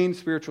regain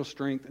spiritual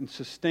strength and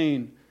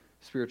sustain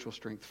spiritual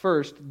strength?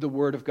 First, the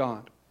Word of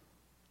God.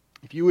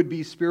 If you would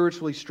be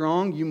spiritually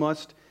strong, you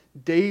must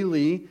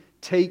daily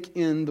take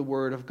in the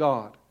Word of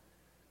God.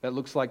 That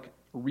looks like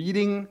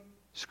reading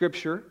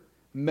Scripture,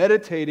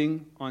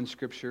 meditating on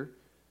Scripture,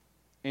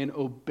 and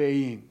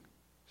obeying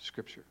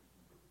Scripture.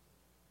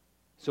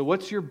 So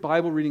what's your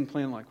Bible reading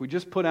plan like? We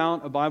just put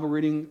out a Bible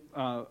reading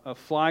a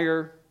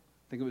flyer.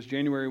 I think it was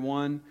January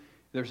 1.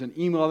 There's an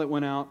email that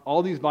went out.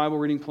 All these Bible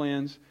reading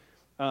plans.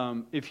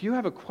 If you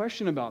have a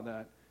question about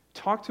that,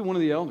 talk to one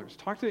of the elders.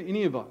 Talk to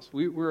any of us.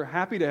 We're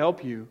happy to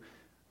help you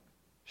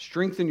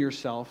strengthen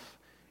yourself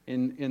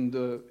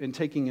in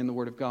taking in the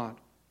Word of God.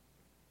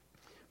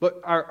 But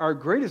our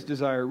greatest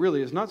desire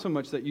really is not so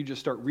much that you just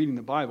start reading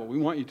the Bible. We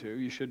want you to.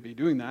 You should be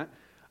doing that.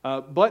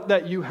 But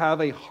that you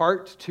have a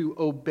heart to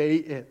obey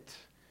it.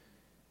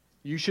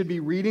 You should be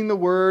reading the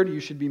Word.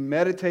 You should be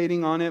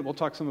meditating on it. We'll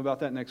talk some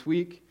about that next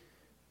week.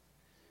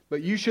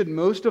 But you should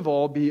most of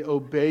all be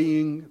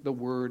obeying the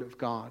Word of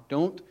God.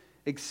 Don't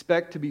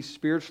expect to be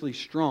spiritually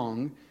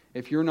strong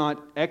if you're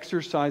not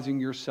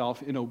exercising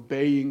yourself in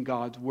obeying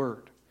God's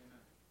Word.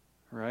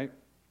 All right?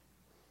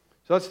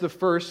 So that's the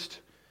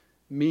first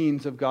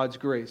means of God's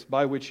grace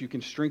by which you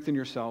can strengthen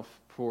yourself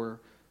for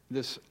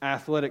this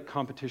athletic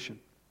competition,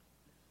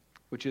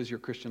 which is your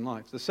Christian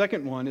life. The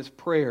second one is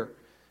prayer.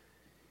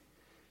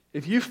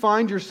 If you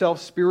find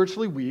yourself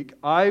spiritually weak,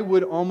 I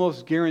would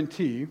almost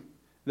guarantee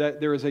that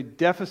there is a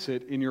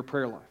deficit in your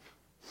prayer life.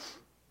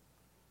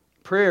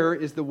 Prayer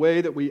is the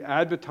way that we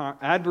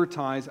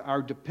advertise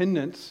our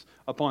dependence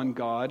upon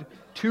God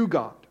to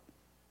God.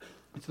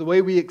 It's the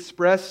way we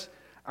express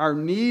our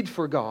need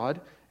for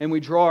God, and we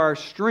draw our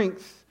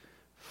strength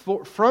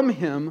from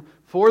Him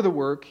for the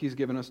work He's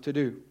given us to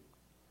do.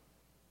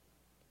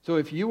 So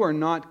if you are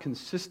not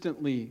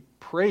consistently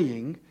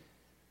praying,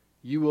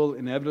 you will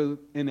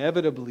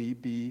inevitably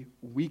be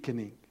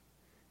weakening.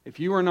 If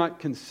you are not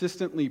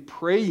consistently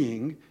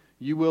praying,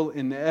 you will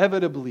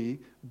inevitably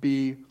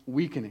be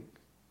weakening.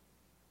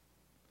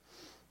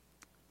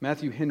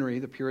 Matthew Henry,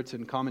 the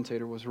Puritan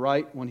commentator, was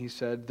right when he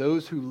said,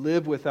 "Those who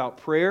live without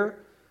prayer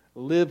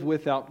live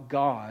without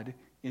God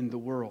in the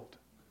world."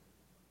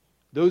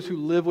 Those who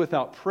live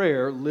without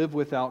prayer live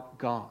without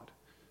God.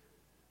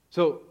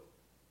 So,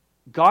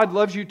 God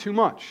loves you too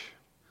much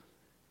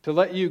to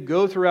let you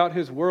go throughout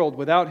His world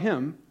without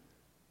Him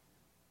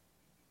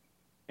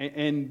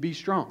and be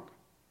strong.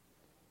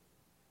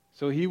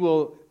 So He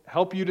will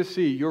help you to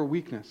see your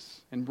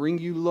weakness and bring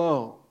you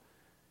low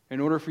in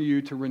order for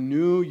you to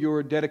renew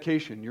your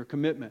dedication, your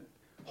commitment,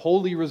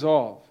 holy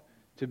resolve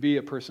to be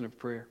a person of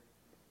prayer.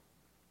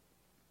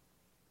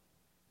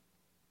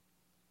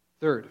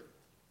 Third,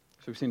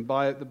 so we've seen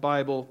the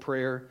Bible,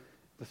 prayer.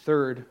 The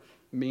third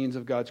means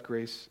of God's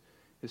grace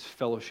is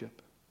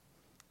fellowship.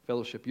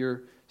 Fellowship.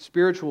 Your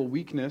spiritual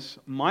weakness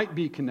might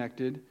be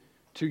connected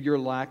to your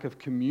lack of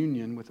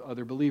communion with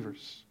other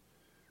believers.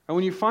 And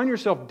when you find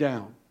yourself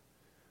down,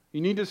 you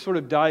need to sort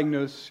of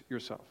diagnose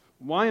yourself.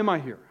 Why am I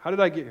here? How did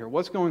I get here?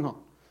 What's going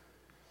on?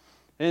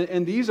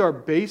 And these are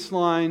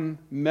baseline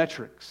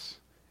metrics.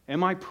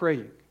 Am I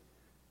praying?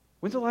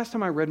 When's the last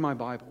time I read my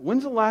Bible?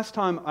 When's the last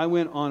time I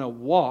went on a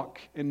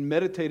walk and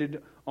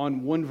meditated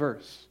on one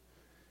verse?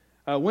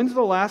 When's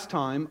the last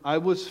time I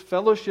was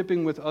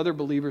fellowshipping with other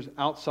believers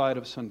outside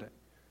of Sunday?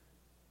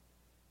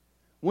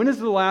 When is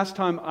the last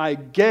time I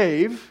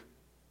gave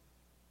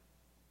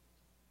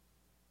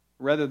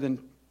rather than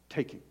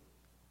taking?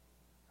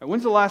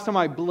 When's the last time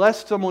I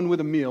blessed someone with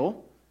a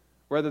meal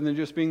rather than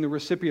just being the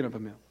recipient of a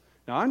meal?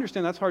 Now, I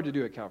understand that's hard to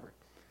do at Calvary.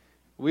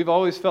 We've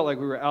always felt like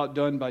we were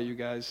outdone by you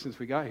guys since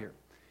we got here.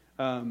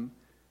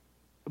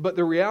 But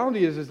the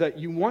reality is that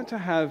you want to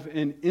have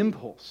an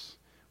impulse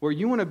where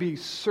you want to be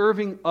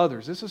serving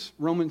others. This is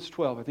Romans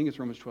 12. I think it's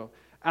Romans 12.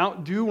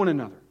 Outdo one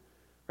another.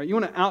 Right? You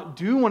want to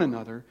outdo one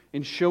another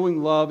in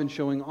showing love and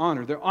showing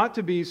honor. There ought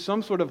to be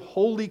some sort of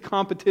holy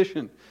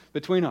competition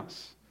between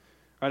us.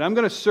 Right? I'm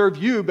going to serve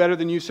you better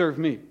than you serve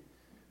me.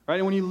 Right?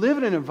 And when you live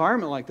in an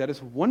environment like that,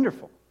 it's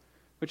wonderful.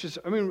 Which is,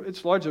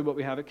 it's largely what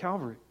we have at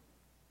Calvary.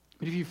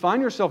 But if you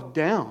find yourself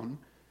down,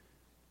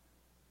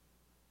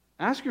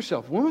 ask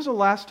yourself, when was the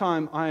last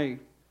time I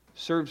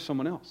served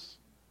someone else?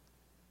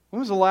 When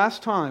was the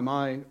last time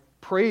I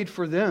prayed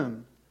for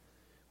them?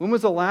 When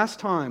was the last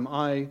time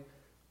I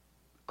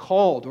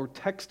called or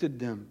texted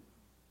them?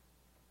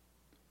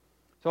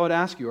 So I would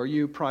ask you, are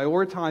you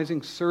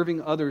prioritizing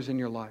serving others in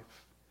your life?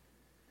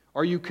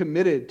 Are you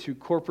committed to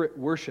corporate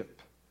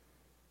worship?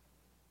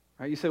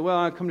 Right? You say, well,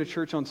 I come to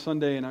church on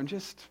Sunday and I'm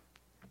just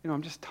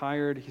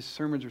tired. His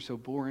sermons are so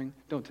boring.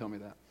 Don't tell me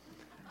that.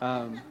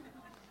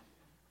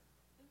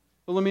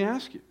 Well, let me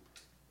ask you,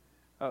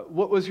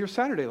 what was your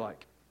Saturday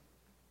like?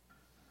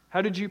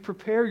 How did you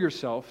prepare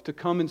yourself to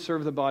come and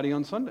serve the body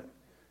on Sunday?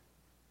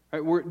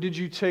 Right, did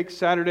you take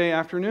Saturday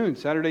afternoon,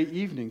 Saturday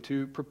evening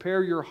to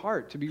prepare your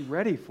heart to be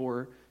ready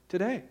for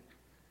today?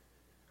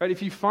 Right,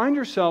 if you find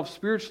yourself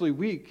spiritually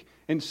weak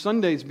and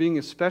Sundays being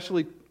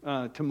especially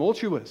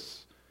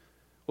tumultuous,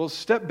 well,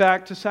 step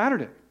back to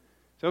Saturday.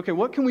 Say, okay,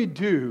 what can we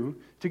do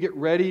to get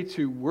ready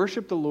to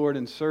worship the Lord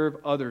and serve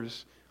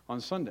others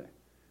on Sunday?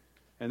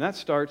 And that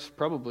starts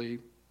probably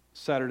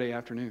Saturday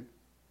afternoon.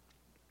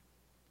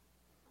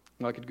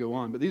 Well, I could go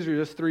on, but these are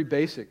just three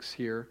basics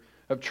here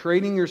of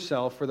training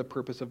yourself for the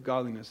purpose of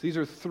godliness. These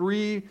are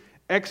three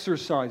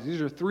exercises.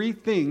 These are three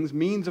things,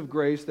 means of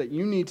grace, that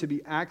you need to be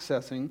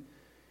accessing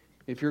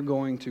if you're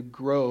going to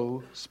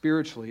grow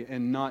spiritually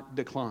and not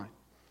decline.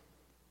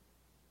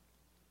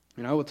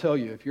 And I will tell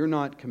you, if you're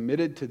not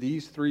committed to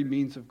these three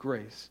means of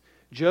grace,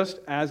 just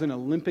as an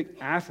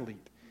Olympic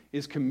athlete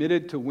is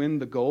committed to win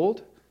the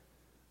gold,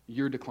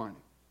 you're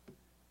declining.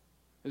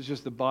 It's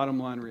just the bottom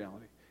line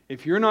reality.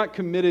 If you're not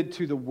committed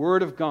to the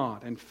Word of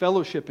God and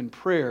fellowship and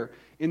prayer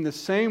in the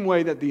same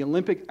way that the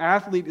Olympic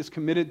athlete is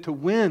committed to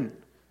win,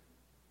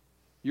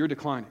 you're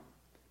declining.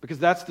 Because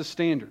that's the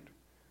standard.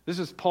 This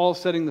is Paul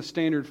setting the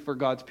standard for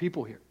God's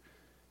people here.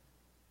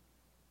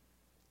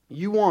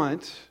 You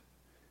want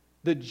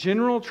the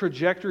general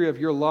trajectory of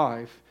your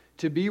life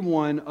to be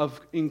one of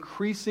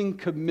increasing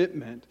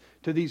commitment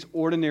to these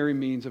ordinary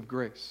means of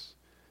grace.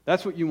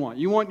 That's what you want.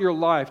 You want your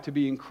life to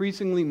be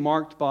increasingly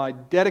marked by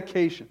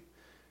dedication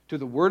to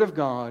the Word of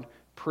God,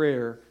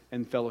 prayer,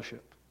 and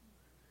fellowship.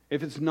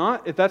 If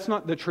that's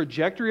not the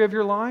trajectory of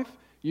your life,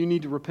 you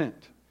need to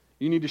repent.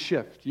 You need to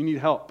shift. You need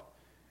help.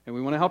 And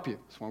we want to help you.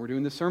 That's why we're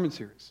doing this sermon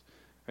series.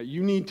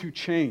 You need to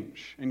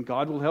change, and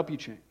God will help you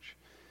change.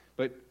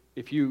 But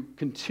if you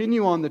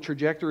continue on the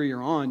trajectory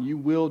you're on, you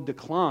will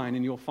decline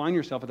and you'll find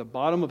yourself at the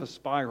bottom of a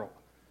spiral.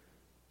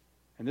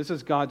 And this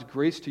is God's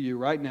grace to you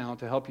right now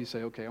to help you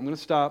say, okay, I'm going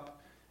to stop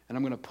and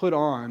I'm going to put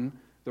on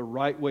the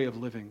right way of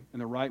living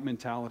and the right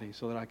mentality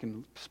so that I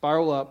can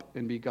spiral up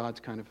and be God's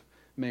kind of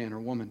man or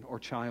woman or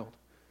child.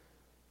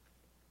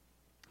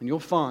 And you'll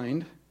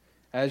find,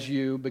 as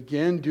you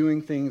begin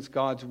doing things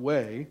God's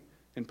way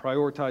and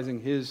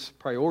prioritizing His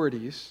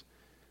priorities,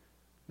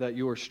 that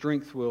your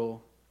strength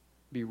will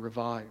be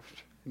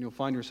revived. And you'll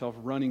find yourself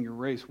running your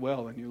race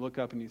well, and you look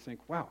up and you think,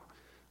 wow,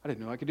 I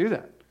didn't know I could do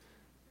that.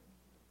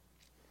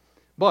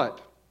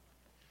 But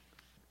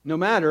no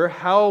matter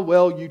how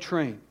well you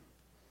train,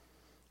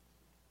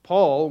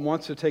 Paul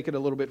wants to take it a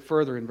little bit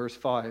further in verse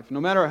 5.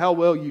 No matter how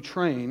well you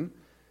train,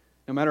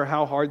 no matter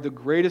how hard the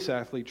greatest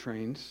athlete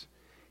trains,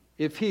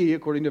 if he,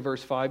 according to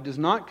verse 5, does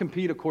not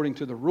compete according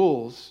to the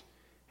rules,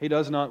 he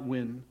does not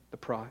win the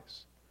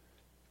prize.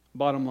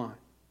 Bottom line.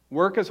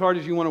 Work as hard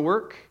as you want to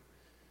work,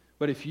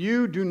 but if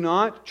you do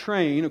not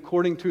train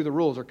according to the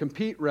rules, or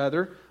compete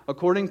rather,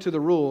 according to the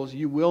rules,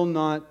 you will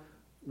not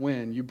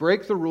win. You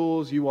break the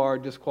rules, you are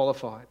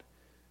disqualified.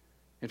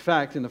 In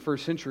fact, in the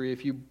first century,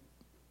 if you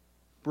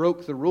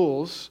broke the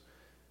rules,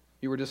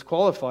 you were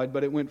disqualified,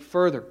 but it went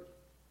further.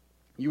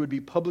 You would be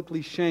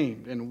publicly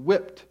shamed and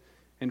whipped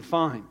and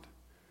fined.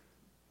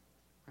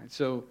 Right,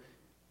 so,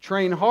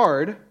 train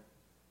hard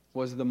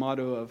was the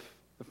motto of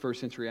the first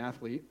century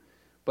athlete,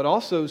 but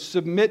also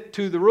submit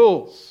to the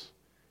rules.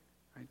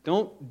 Right?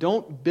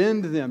 Don't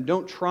bend them.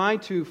 Don't try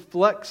to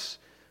flex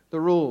the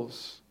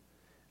rules.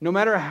 No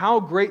matter how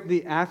great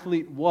the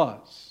athlete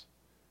was,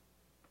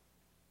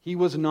 he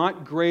was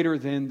not greater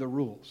than the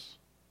rules.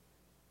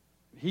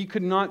 He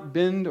could not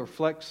bend or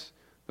flex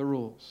the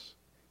rules.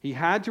 He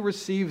had to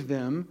receive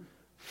them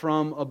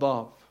from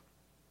above.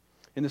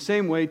 In the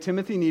same way,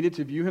 Timothy needed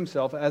to view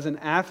himself as an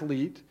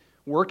athlete,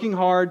 working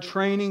hard,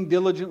 training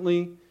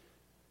diligently,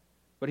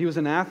 but he was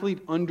an athlete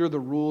under the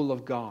rule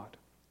of God,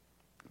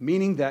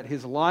 meaning that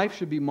his life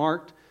should be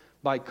marked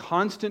by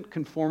constant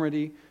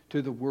conformity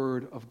to the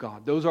Word of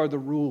God. Those are the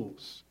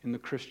rules in the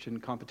Christian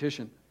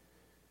competition.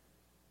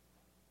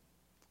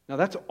 Now,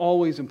 that's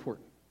always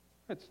important.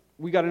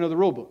 We got to know the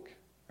rule book.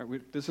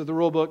 Right? This is the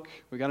rule book.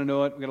 We got to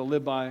know it. We got to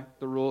live by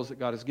the rules that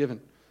God has given.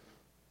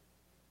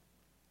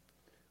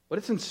 But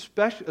it's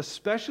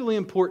especially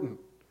important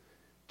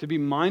to be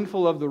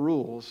mindful of the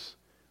rules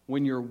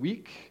when you're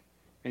weak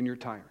and you're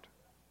tired.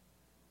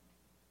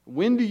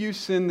 When do you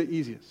sin the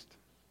easiest?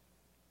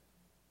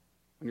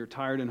 When you're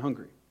tired and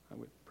hungry, I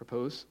would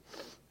propose,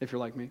 if you're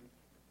like me.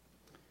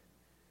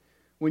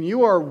 When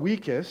you are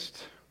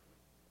weakest,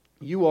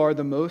 you are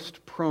the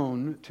most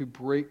prone to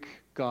break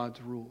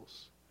God's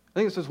rules. I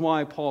think this is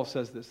why Paul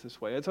says this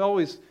way. It's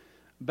always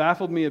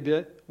baffled me a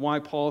bit why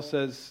Paul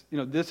says,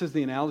 this is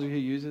the analogy he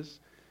uses.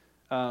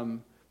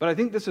 But I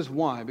think this is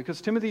why.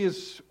 Because Timothy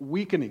is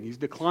weakening. He's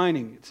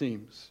declining, it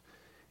seems.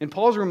 And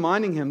Paul's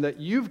reminding him that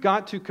you've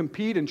got to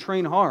compete and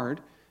train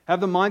hard, have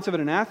the mindset of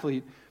an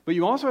athlete, but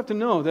you also have to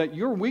know that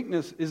your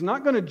weakness is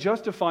not going to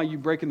justify you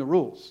breaking the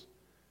rules.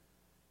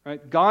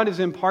 Right? God is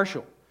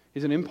impartial.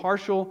 He's an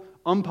impartial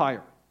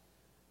umpire.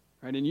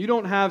 Right? And you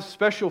don't have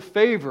special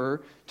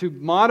favor to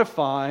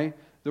modify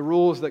the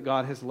rules that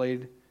God has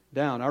laid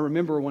down. I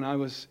remember when I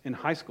was in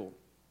high school,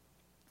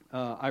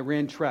 I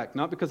ran track,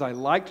 not because I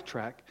liked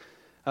track,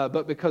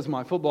 but because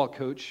my football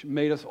coach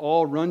made us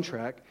all run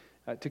track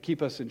to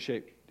keep us in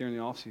shape during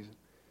the off season.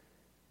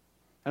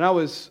 And I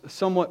was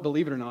somewhat,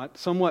 believe it or not,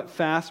 somewhat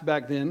fast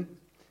back then,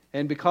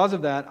 and because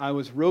of that, I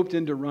was roped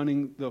into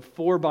running the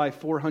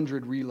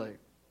 4x400 relay.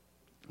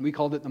 We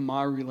called it the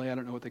mile relay. I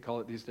don't know what they call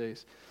it these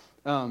days.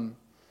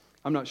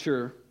 I'm not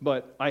sure,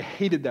 but I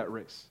hated that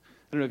race.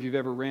 I don't know if you've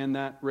ever ran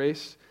that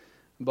race,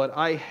 but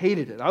I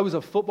hated it. I was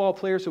a football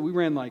player, so we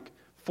ran like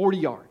 40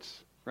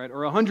 yards, right,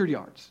 or 100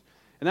 yards.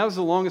 And that was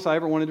the longest I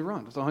ever wanted to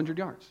run. It was 100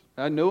 yards.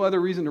 I had no other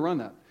reason to run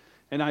that.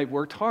 And I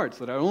worked hard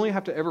so that I only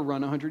have to ever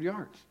run 100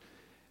 yards.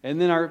 And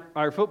then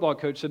our football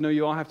coach said, no,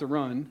 you all have to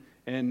run,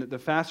 and the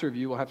faster of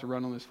you will have to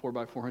run on this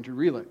 4x400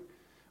 relay,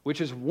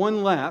 which is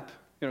one lap.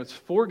 It's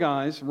 4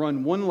 guys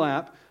run one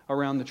lap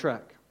around the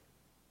track.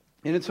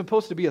 And it's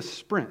supposed to be a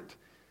sprint,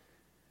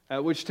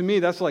 which to me,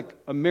 that's like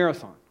a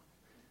marathon.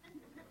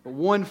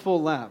 One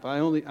full lap.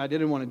 I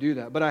didn't want to do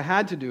that, but I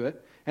had to do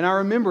it. And I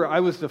remember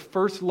I was the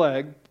first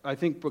leg, I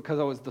think because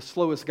I was the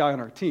slowest guy on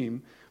our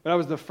team, but I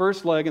was the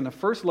first leg, and the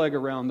first leg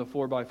around the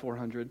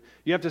 4x400,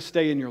 you have to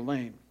stay in your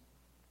lane.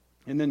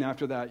 And then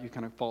after that, you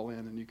kind of fall in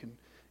and you can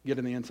get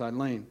in the inside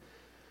lane.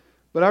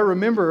 But I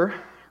remember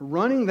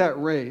running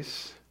that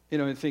race,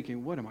 and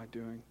thinking, what am I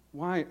doing?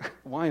 Why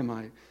am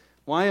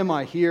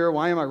I here?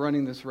 Why am I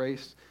running this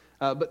race?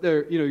 But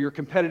there, your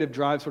competitive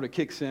drive sort of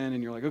kicks in,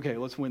 and you're like, okay,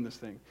 let's win this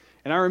thing.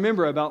 And I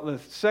remember about the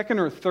second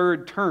or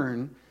third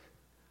turn,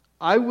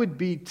 I would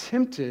be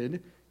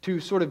tempted to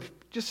sort of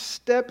just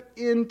step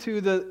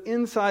into the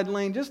inside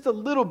lane just a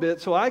little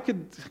bit so I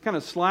could kind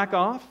of slack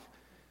off.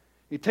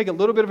 You take a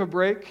little bit of a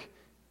break,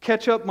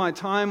 catch up my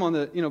time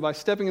on by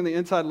stepping in the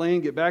inside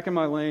lane, get back in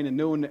my lane, and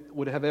no one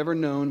would have ever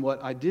known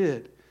what I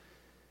did.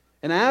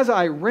 And as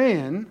I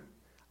ran,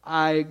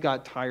 I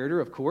got tireder,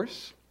 of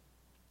course,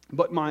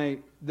 but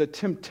the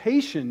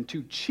temptation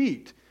to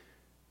cheat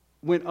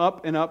went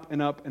up and up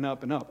and up and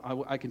up and up.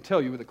 I can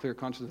tell you with a clear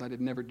conscience I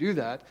did never do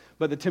that,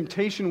 but the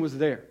temptation was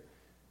there.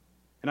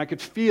 And I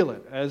could feel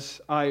it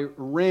as I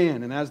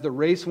ran, and as the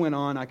race went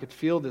on, I could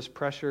feel this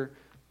pressure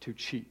to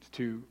cheat,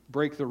 to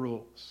break the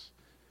rules.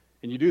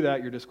 And you do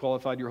that, you're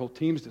disqualified, your whole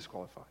team's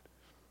disqualified.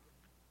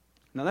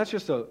 Now that's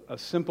just a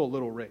simple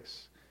little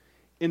race.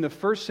 In the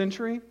first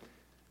century,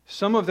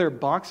 some of their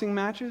boxing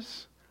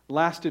matches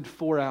lasted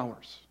 4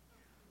 hours.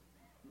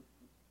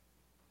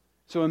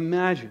 So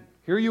imagine,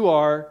 here you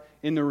are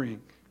in the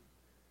ring.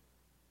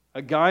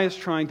 A guy is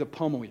trying to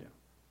pummel you,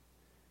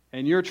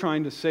 and you're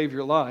trying to save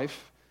your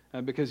life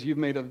because you've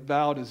made a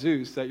vow to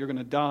Zeus that you're going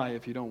to die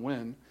if you don't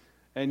win,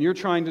 and you're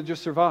trying to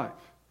just survive.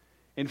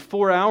 And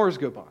 4 hours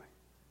go by.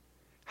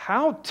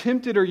 How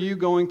tempted are you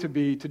going to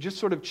be to just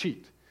sort of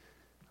cheat?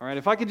 All right,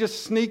 if I could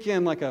just sneak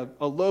in like a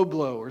low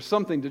blow or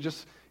something to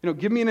just,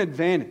 give me an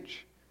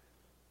advantage.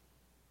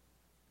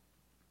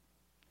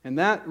 And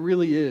that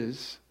really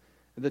is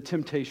the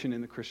temptation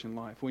in the Christian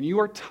life. When you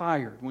are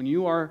tired, when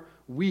you are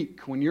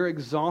weak, when you're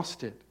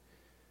exhausted,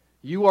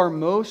 you are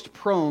most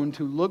prone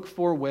to look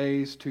for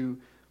ways to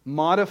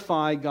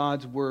modify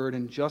God's word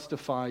and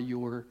justify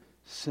your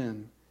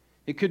sin.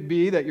 It could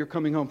be that you're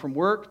coming home from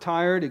work,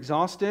 tired,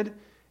 exhausted,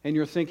 and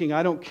you're thinking,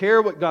 I don't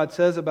care what God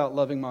says about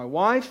loving my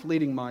wife,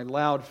 leading my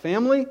loud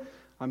family.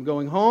 I'm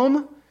going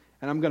home,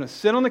 and I'm going to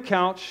sit on the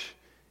couch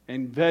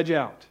and veg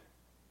out.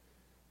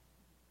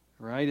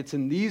 Right? It's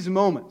in these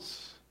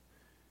moments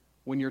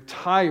when you're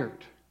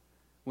tired,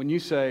 when you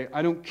say,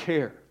 I don't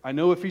care. I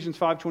know Ephesians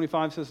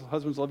 5:25 says,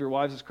 husbands, love your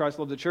wives as Christ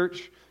loved the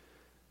church.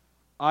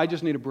 I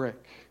just need a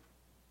break.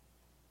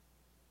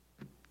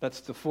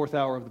 That's the 4th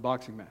hour of the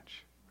boxing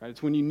match. Right?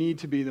 It's when you need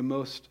to be the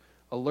most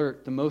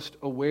alert, the most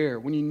aware,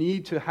 when you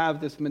need to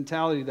have this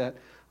mentality that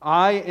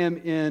I am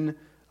in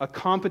a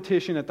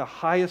competition at the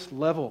highest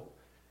level,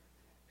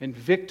 and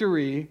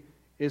victory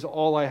is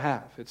all I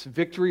have. It's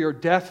victory or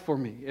death for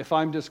me. If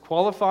I'm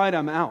disqualified,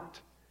 I'm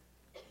out.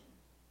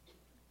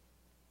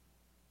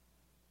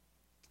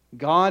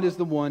 God is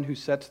the one who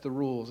sets the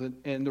rules,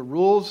 and the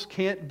rules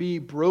can't be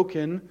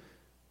broken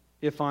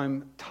if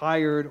I'm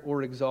tired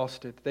or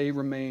exhausted. They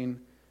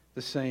remain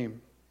the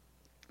same.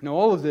 Now,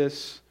 all of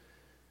this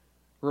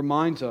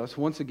reminds us,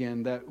 once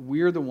again, that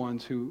we're the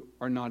ones who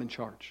are not in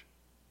charge.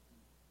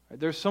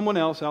 There's someone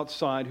else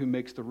outside who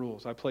makes the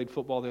rules. I played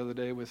football the other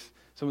day with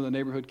some of the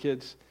neighborhood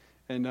kids,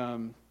 and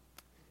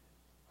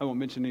I won't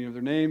mention any of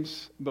their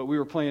names, but we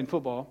were playing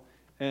football,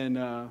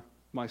 and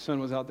my son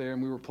was out there,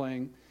 and we were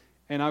playing,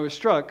 and I was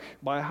struck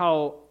by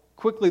how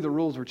quickly the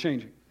rules were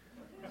changing.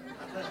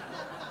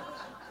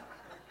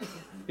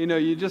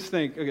 You just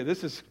think, okay,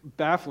 this is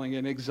baffling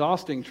and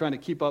exhausting trying to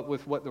keep up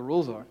with what the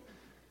rules are.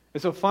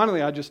 And so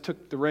finally, I just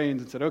took the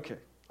reins and said, okay,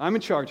 I'm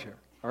in charge here,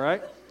 all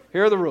right?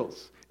 Here are the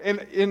rules.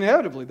 And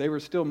inevitably, they were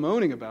still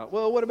moaning about,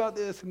 well, what about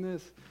this and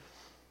this?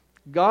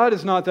 God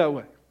is not that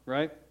way,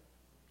 right?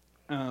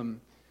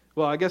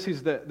 Well, I guess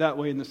he's that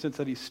way in the sense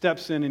that he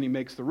steps in and he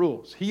makes the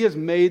rules. He has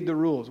made the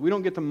rules. We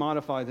don't get to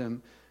modify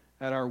them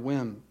at our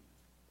whim.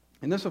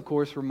 And this, of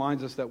course,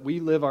 reminds us that we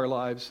live our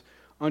lives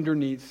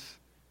underneath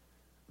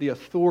the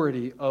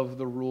authority of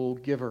the rule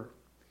giver.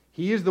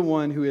 He is the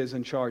one who is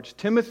in charge.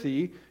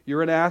 Timothy,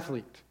 you're an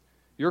athlete.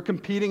 You're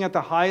competing at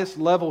the highest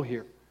level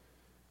here.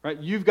 Right?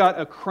 You've got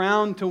a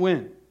crown to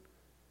win.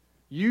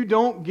 You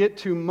don't get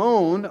to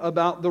moan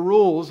about the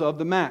rules of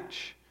the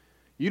match.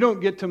 You don't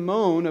get to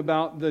moan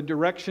about the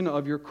direction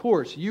of your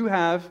course. You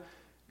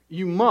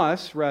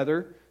must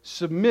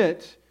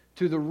submit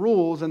to the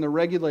rules and the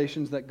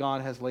regulations that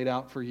God has laid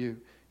out for you.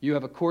 You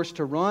have a course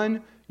to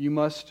run. You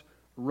must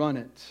run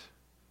it.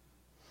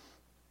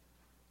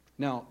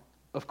 Now,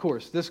 of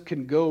course, this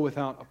can go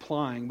without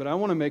applying, but I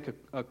want to make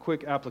a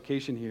quick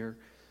application here.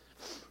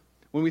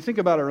 When we think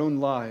about our own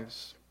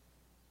lives,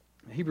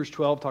 Hebrews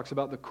 12 talks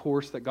about the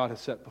course that God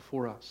has set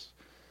before us.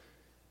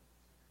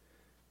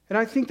 And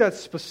I think that's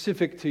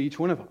specific to each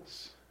one of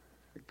us.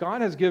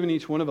 God has given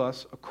each one of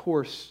us a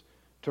course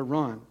to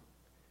run.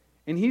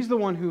 And He's the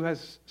one who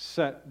has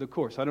set the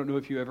course. I don't know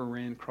if you ever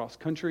ran cross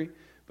country,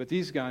 but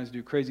these guys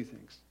do crazy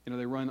things.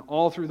 They run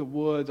all through the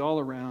woods, all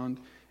around.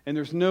 And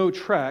there's no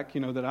track,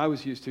 that I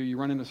was used to. You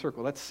run in a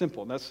circle. That's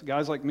simple. That's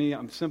guys like me.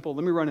 I'm simple.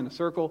 Let me run in a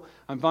circle.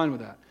 I'm fine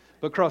with that.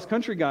 But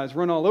cross-country guys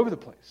run all over the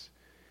place.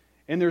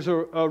 And there's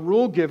a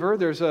rule giver.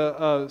 There's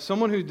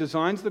someone who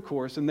designs the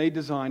course, and they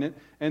design it.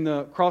 And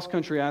the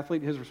cross-country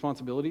athlete, his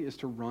responsibility is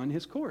to run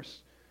his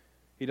course.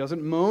 He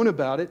doesn't moan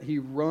about it. He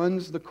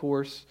runs the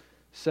course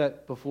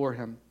set before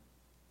him.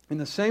 In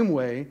the same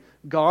way,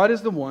 God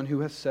is the one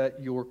who has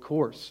set your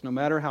course. No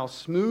matter how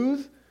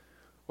smooth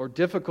or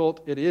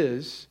difficult it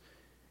is,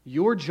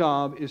 your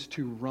job is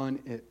to run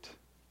it.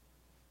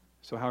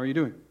 So how are you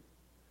doing?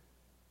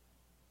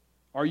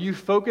 Are you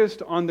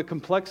focused on the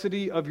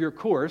complexity of your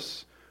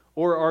course,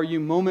 Or are you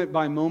moment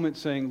by moment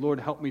saying, Lord,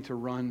 help me to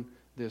run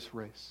this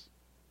race?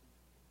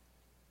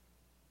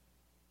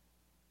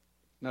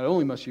 Not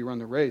only must you run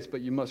the race,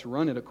 but you must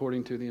run it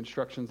according to the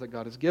instructions that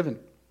God has given.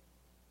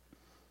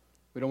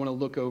 We don't want to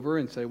look over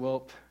and say,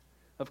 well,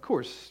 of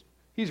course,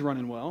 he's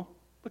running well.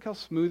 Look how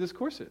smooth his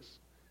course is.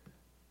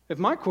 If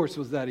my course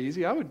was that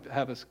easy, I would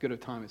have as good a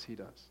time as he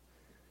does.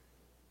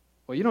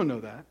 Well, you don't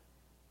know that.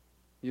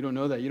 You don't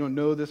know that. You don't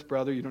know this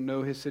brother. You don't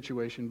know his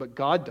situation, but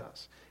God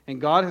does. And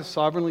God has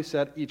sovereignly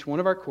set each one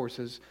of our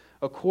courses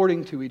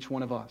according to each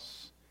one of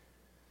us.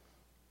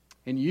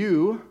 And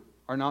you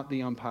are not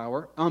the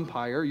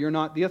umpire. You're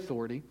not the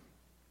authority.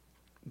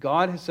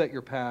 God has set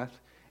your path,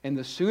 and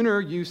the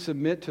sooner you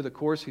submit to the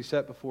course he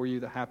set before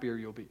you, the happier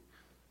you'll be.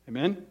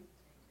 Amen?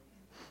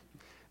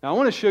 Now, I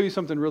want to show you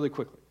something really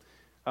quickly.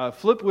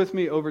 Flip with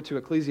me over to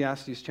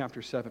Ecclesiastes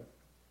chapter 7.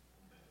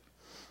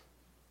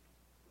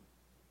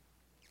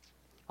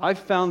 I've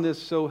found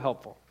this so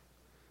helpful.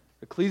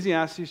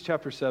 Ecclesiastes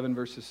chapter 7,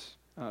 verses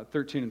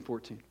 13 and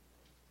 14.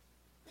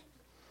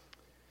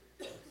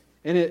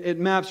 And it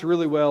maps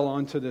really well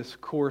onto this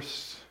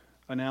course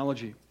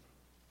analogy.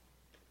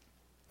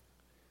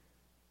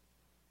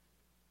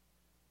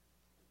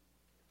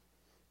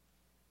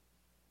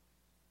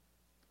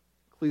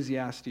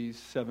 Ecclesiastes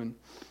 7,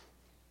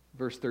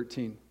 verse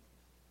 13.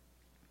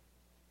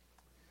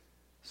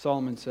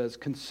 Solomon says,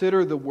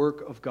 "Consider the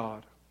work of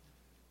God.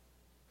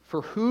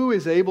 For who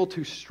is able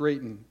to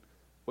straighten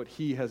what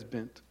he has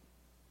bent?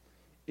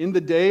 In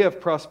the day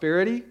of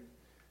prosperity,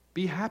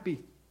 be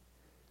happy.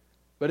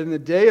 But in the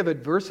day of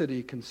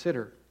adversity,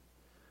 consider.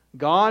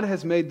 God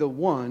has made the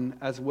one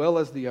as well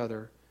as the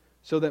other,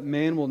 so that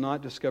man will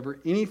not discover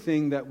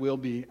anything that will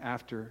be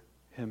after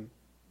him."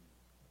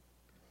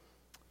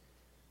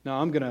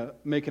 Now, I'm going to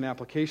make an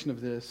application of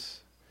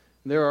this.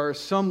 There are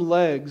some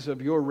legs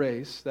of your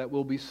race that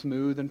will be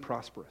smooth and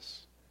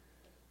prosperous.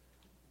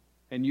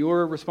 And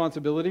your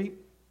responsibility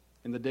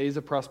in the days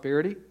of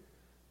prosperity,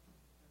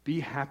 be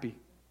happy.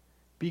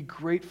 Be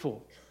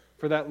grateful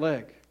for that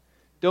leg.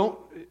 Don't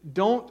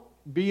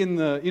be in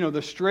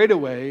the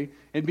straightaway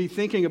and be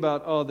thinking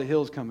about, oh, the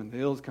hill's coming, the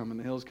hill's coming,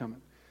 the hill's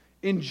coming.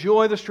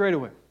 Enjoy the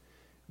straightaway.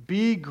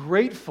 Be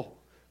grateful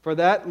for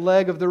that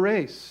leg of the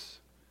race,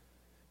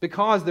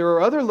 because there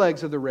are other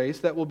legs of the race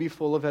that will be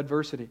full of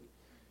adversity.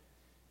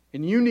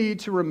 And you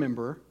need to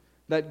remember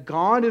that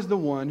God is the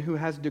one who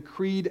has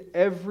decreed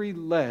every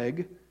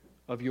leg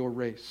of your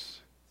race.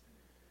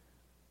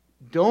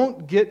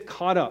 Don't get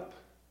caught up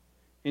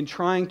in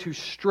trying to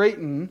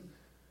straighten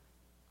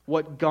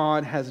what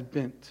God has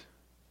bent.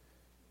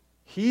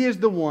 He is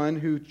the one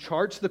who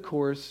charts the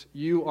course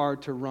you are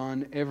to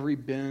run, every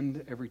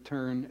bend, every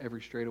turn,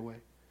 every straightaway.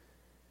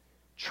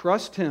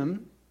 Trust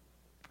Him,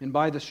 and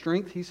by the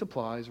strength He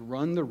supplies,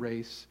 run the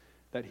race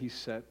that He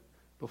set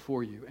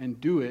before you, and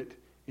do it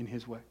in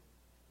His way.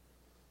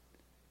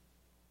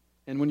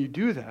 And when you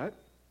do that,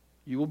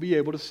 you will be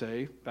able to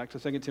say, back to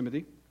 2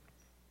 Timothy,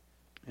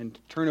 and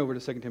turn over to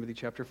 2 Timothy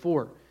chapter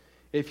 4.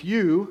 If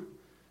you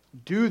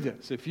do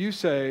this, if you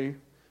say,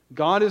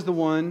 God is the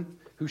one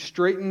who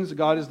straightens,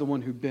 God is the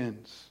one who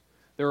bends.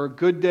 There are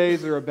good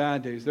days, there are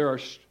bad days.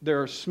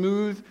 There are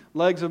smooth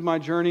legs of my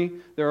journey,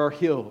 there are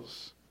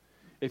hills.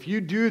 If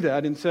you do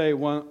that and say,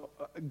 well,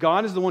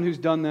 God is the one who's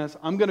done this,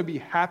 I'm going to be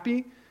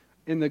happy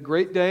in the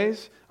great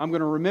days. I'm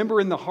going to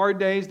remember in the hard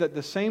days that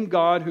the same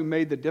God who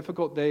made the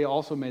difficult day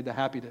also made the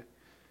happy day.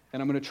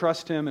 And I'm going to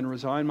trust Him and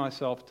resign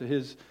myself to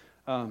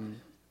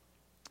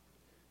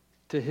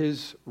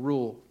His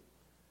rule.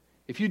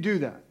 If you do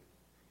that,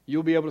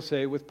 you'll be able to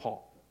say with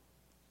Paul,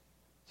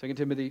 2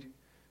 Timothy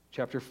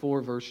chapter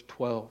 4, verse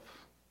 12.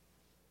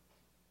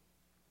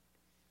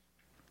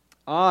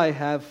 I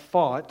have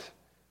fought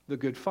the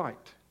good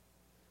fight.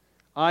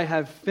 I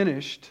have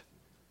finished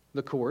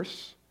the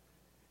course,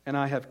 and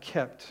I have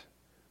kept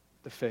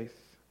the faith.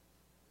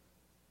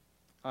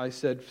 I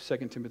said 2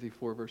 Timothy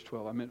 4, verse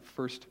 12. I meant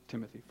 1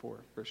 Timothy 4,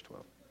 verse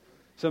 12.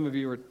 Some of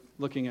you are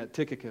looking at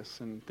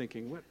Tychicus and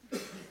thinking, what?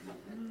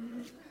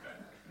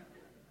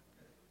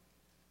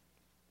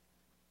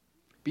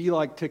 Be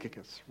like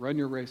Tychicus. Run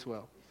your race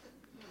well.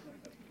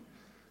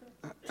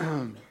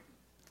 1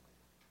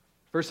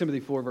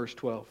 Timothy 4, verse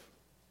 12.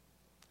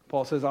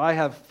 Paul says, I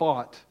have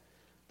fought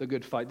the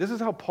good fight. This is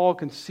how Paul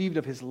conceived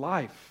of his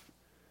life.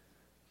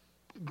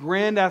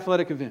 Grand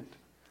athletic event.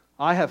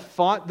 I have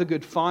fought the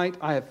good fight.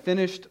 I have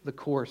finished the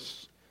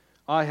course.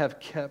 I have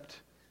kept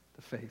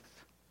the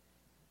faith.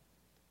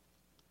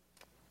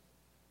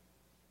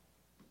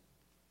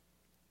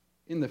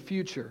 In the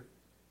future,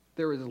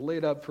 there is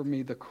laid up for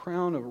me the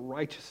crown of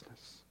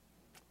righteousness,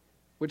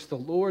 which the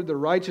Lord, the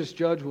righteous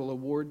judge, will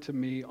award to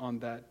me on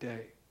that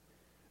day.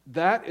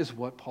 That is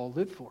what Paul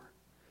lived for.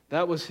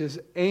 That was his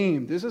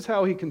aim. This is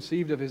how he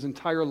conceived of his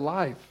entire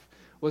life,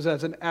 was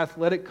as an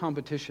athletic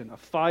competition, a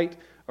fight,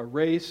 a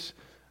race,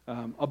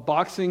 a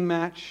boxing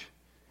match.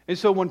 And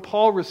so when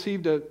Paul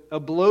received a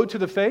blow to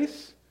the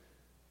face,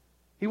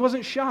 he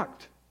wasn't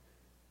shocked.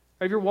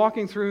 If you're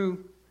walking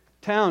through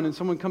town and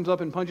someone comes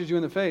up and punches you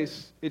in the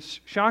face,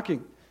 it's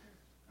shocking.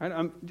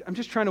 I'm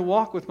just trying to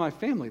walk with my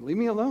family. Leave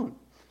me alone.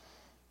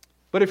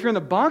 But if you're in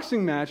a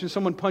boxing match and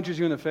someone punches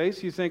you in the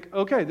face, you think,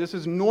 okay, this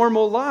is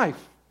normal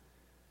life.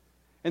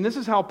 And this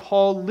is how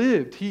Paul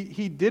lived.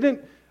 He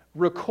didn't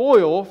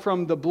recoil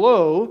from the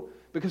blow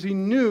because he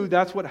knew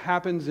that's what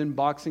happens in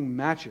boxing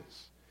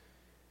matches.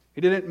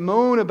 He didn't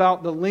moan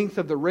about the length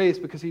of the race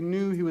because he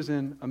knew he was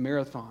in a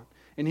marathon.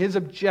 And his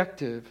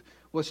objective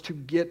was to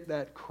get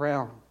that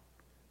crown,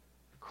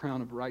 the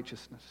crown of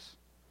righteousness.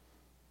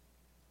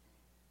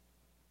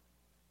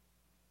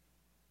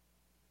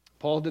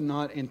 Paul did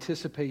not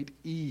anticipate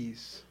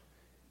ease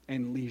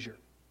and leisure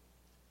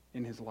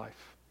in his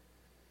life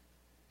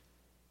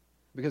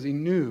because he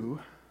knew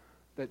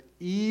that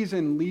ease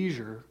and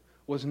leisure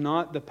was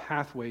not the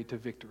pathway to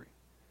victory.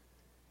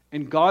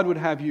 And God would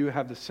have you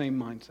have the same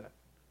mindset.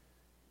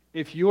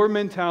 If your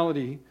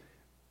mentality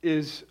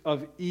is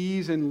of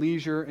ease and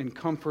leisure and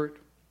comfort,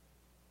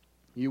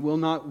 you will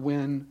not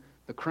win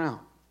the crown.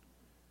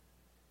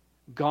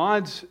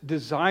 God's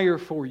desire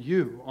for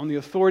you, on the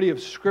authority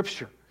of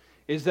Scripture,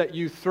 is that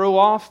you throw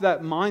off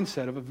that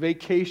mindset of a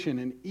vacation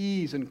and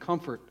ease and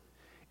comfort,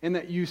 and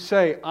that you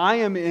say, I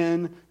am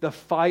in the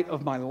fight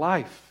of my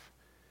life,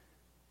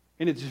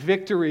 and it's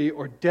victory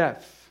or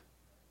death,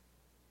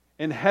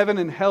 and heaven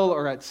and hell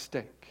are at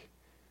stake.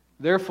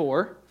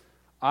 Therefore,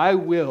 I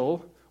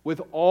will,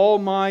 with all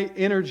my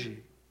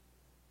energy,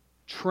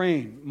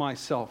 train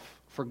myself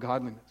for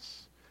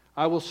godliness.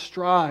 I will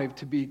strive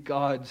to be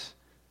God's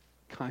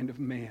kind of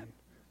man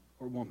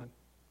or woman.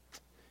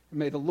 And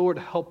may the Lord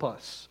help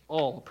us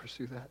all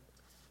pursue that.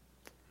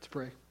 Let's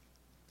pray.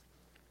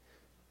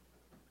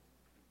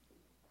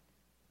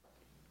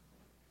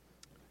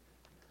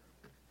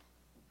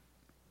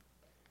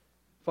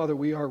 Father,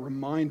 we are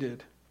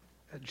reminded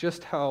at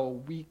just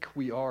how weak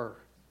we are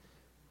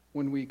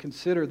when we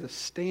consider the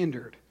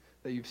standard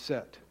that you've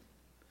set.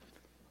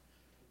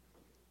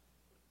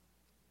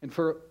 And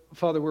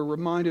Father, we're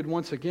reminded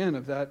once again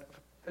of that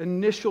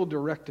initial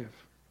directive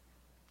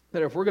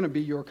that if we're going to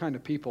be your kind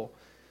of people,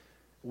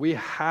 we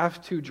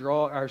have to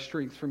draw our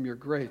strength from your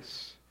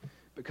grace.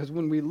 Because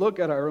when we look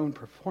at our own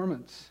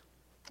performance,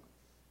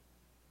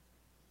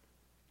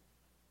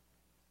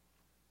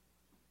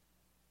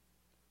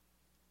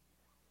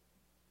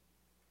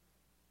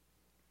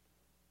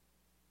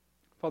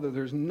 Father,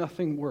 there's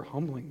nothing more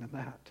humbling than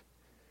that.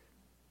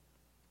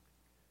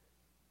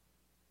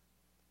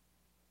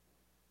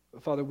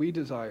 But Father, we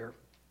desire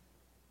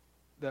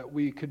that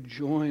we could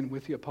join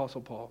with the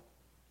Apostle Paul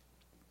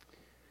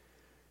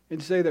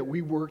and say that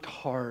we worked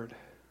hard.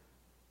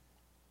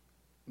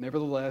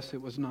 Nevertheless,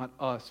 it was not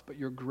us, but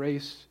your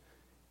grace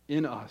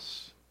in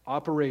us,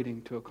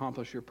 operating to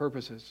accomplish your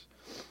purposes.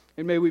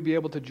 And may we be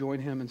able to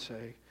join him and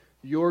say,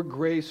 your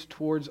grace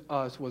towards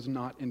us was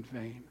not in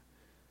vain.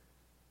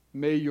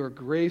 May your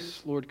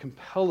grace, Lord,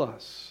 compel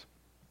us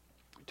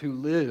to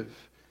live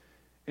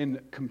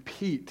and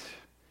compete,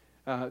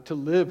 to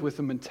live with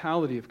the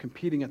mentality of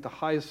competing at the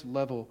highest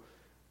level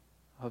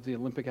of the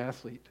Olympic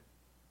athlete.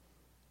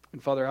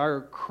 And Father,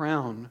 our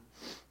crown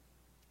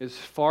is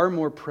far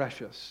more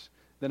precious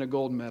than a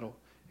gold medal.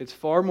 It's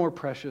far more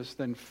precious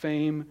than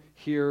fame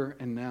here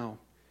and now.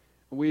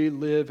 We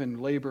live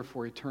and labor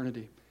for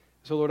eternity.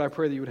 So Lord, I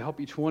pray that you would help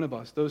each one of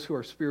us, those who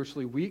are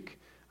spiritually weak.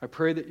 I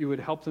pray that you would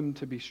help them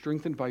to be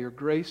strengthened by your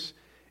grace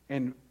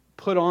and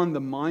put on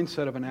the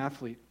mindset of an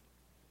athlete.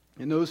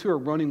 And those who are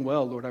running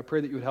well, Lord, I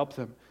pray that you would help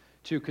them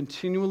to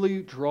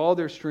continually draw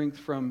their strength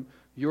from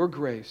your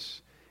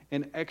grace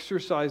and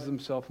exercise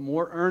themselves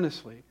more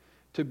earnestly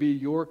to be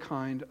your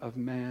kind of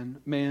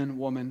man,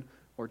 woman,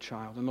 or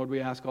child. And Lord,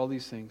 we ask all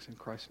these things in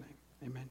Christ's name. Amen.